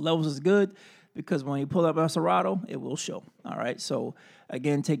 Make sure the levels is good, because when you pull up on Serato, it will show. All right. So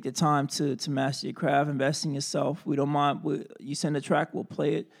again, take the time to master your craft, invest in yourself. We don't mind. You send a track, we'll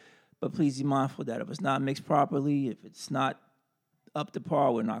play it, but please be mindful that if it's not mixed properly, if it's not up to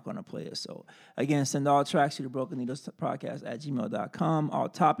par, we're not going to play it. So again, send all tracks to the Broken Needles Podcast at gmail.com. All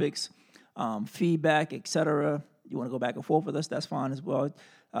topics, feedback, etc. You want to go back and forth with us, that's fine as well.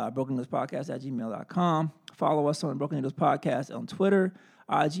 Broken Needles Podcast at gmail.com. Follow us on Broken Needles Podcast on Twitter,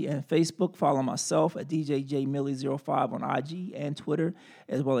 IG, and Facebook. Follow myself at DJJMillie05 on IG and Twitter,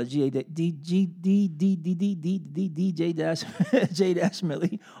 as well as DJ-J-Millie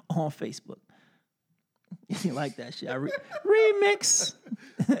on Facebook. You like that shit? Remix.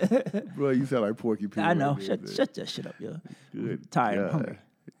 Bro, you sound like Porky P. I know. Shut that shit up, yo. Good. Tired. I'm hungry.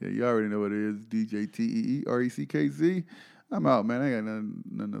 Yeah, you already know what it is. DJ TEERECKZ. I'm out, man. I ain't got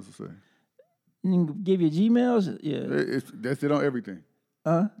nothing else to say. You give your Gmails? Yeah. That's it on everything.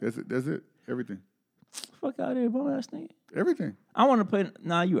 That's it. Everything. Fuck out of here, bum ass nigga. Everything. I want to play.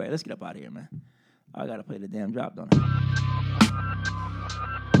 Nah, you right. Let's get up out of here, man. I gotta play the damn drop, don't I?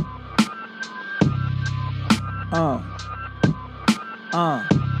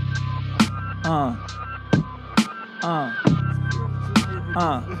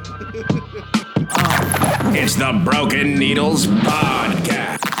 It's the Broken Needles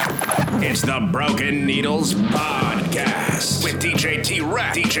Podcast. It's the Broken Needles Podcast with DJ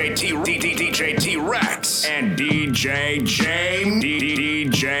T-Rex, DJ T-Rex, and DJ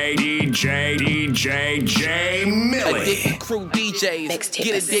Millie. Addicted crew DJs,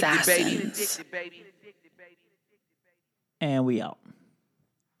 get addicted, baby. And we out.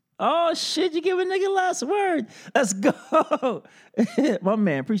 Oh shit! You give a nigga last word. Let's go, my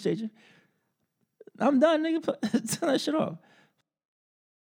man. Appreciate you. I'm done, nigga. Turn that shit off.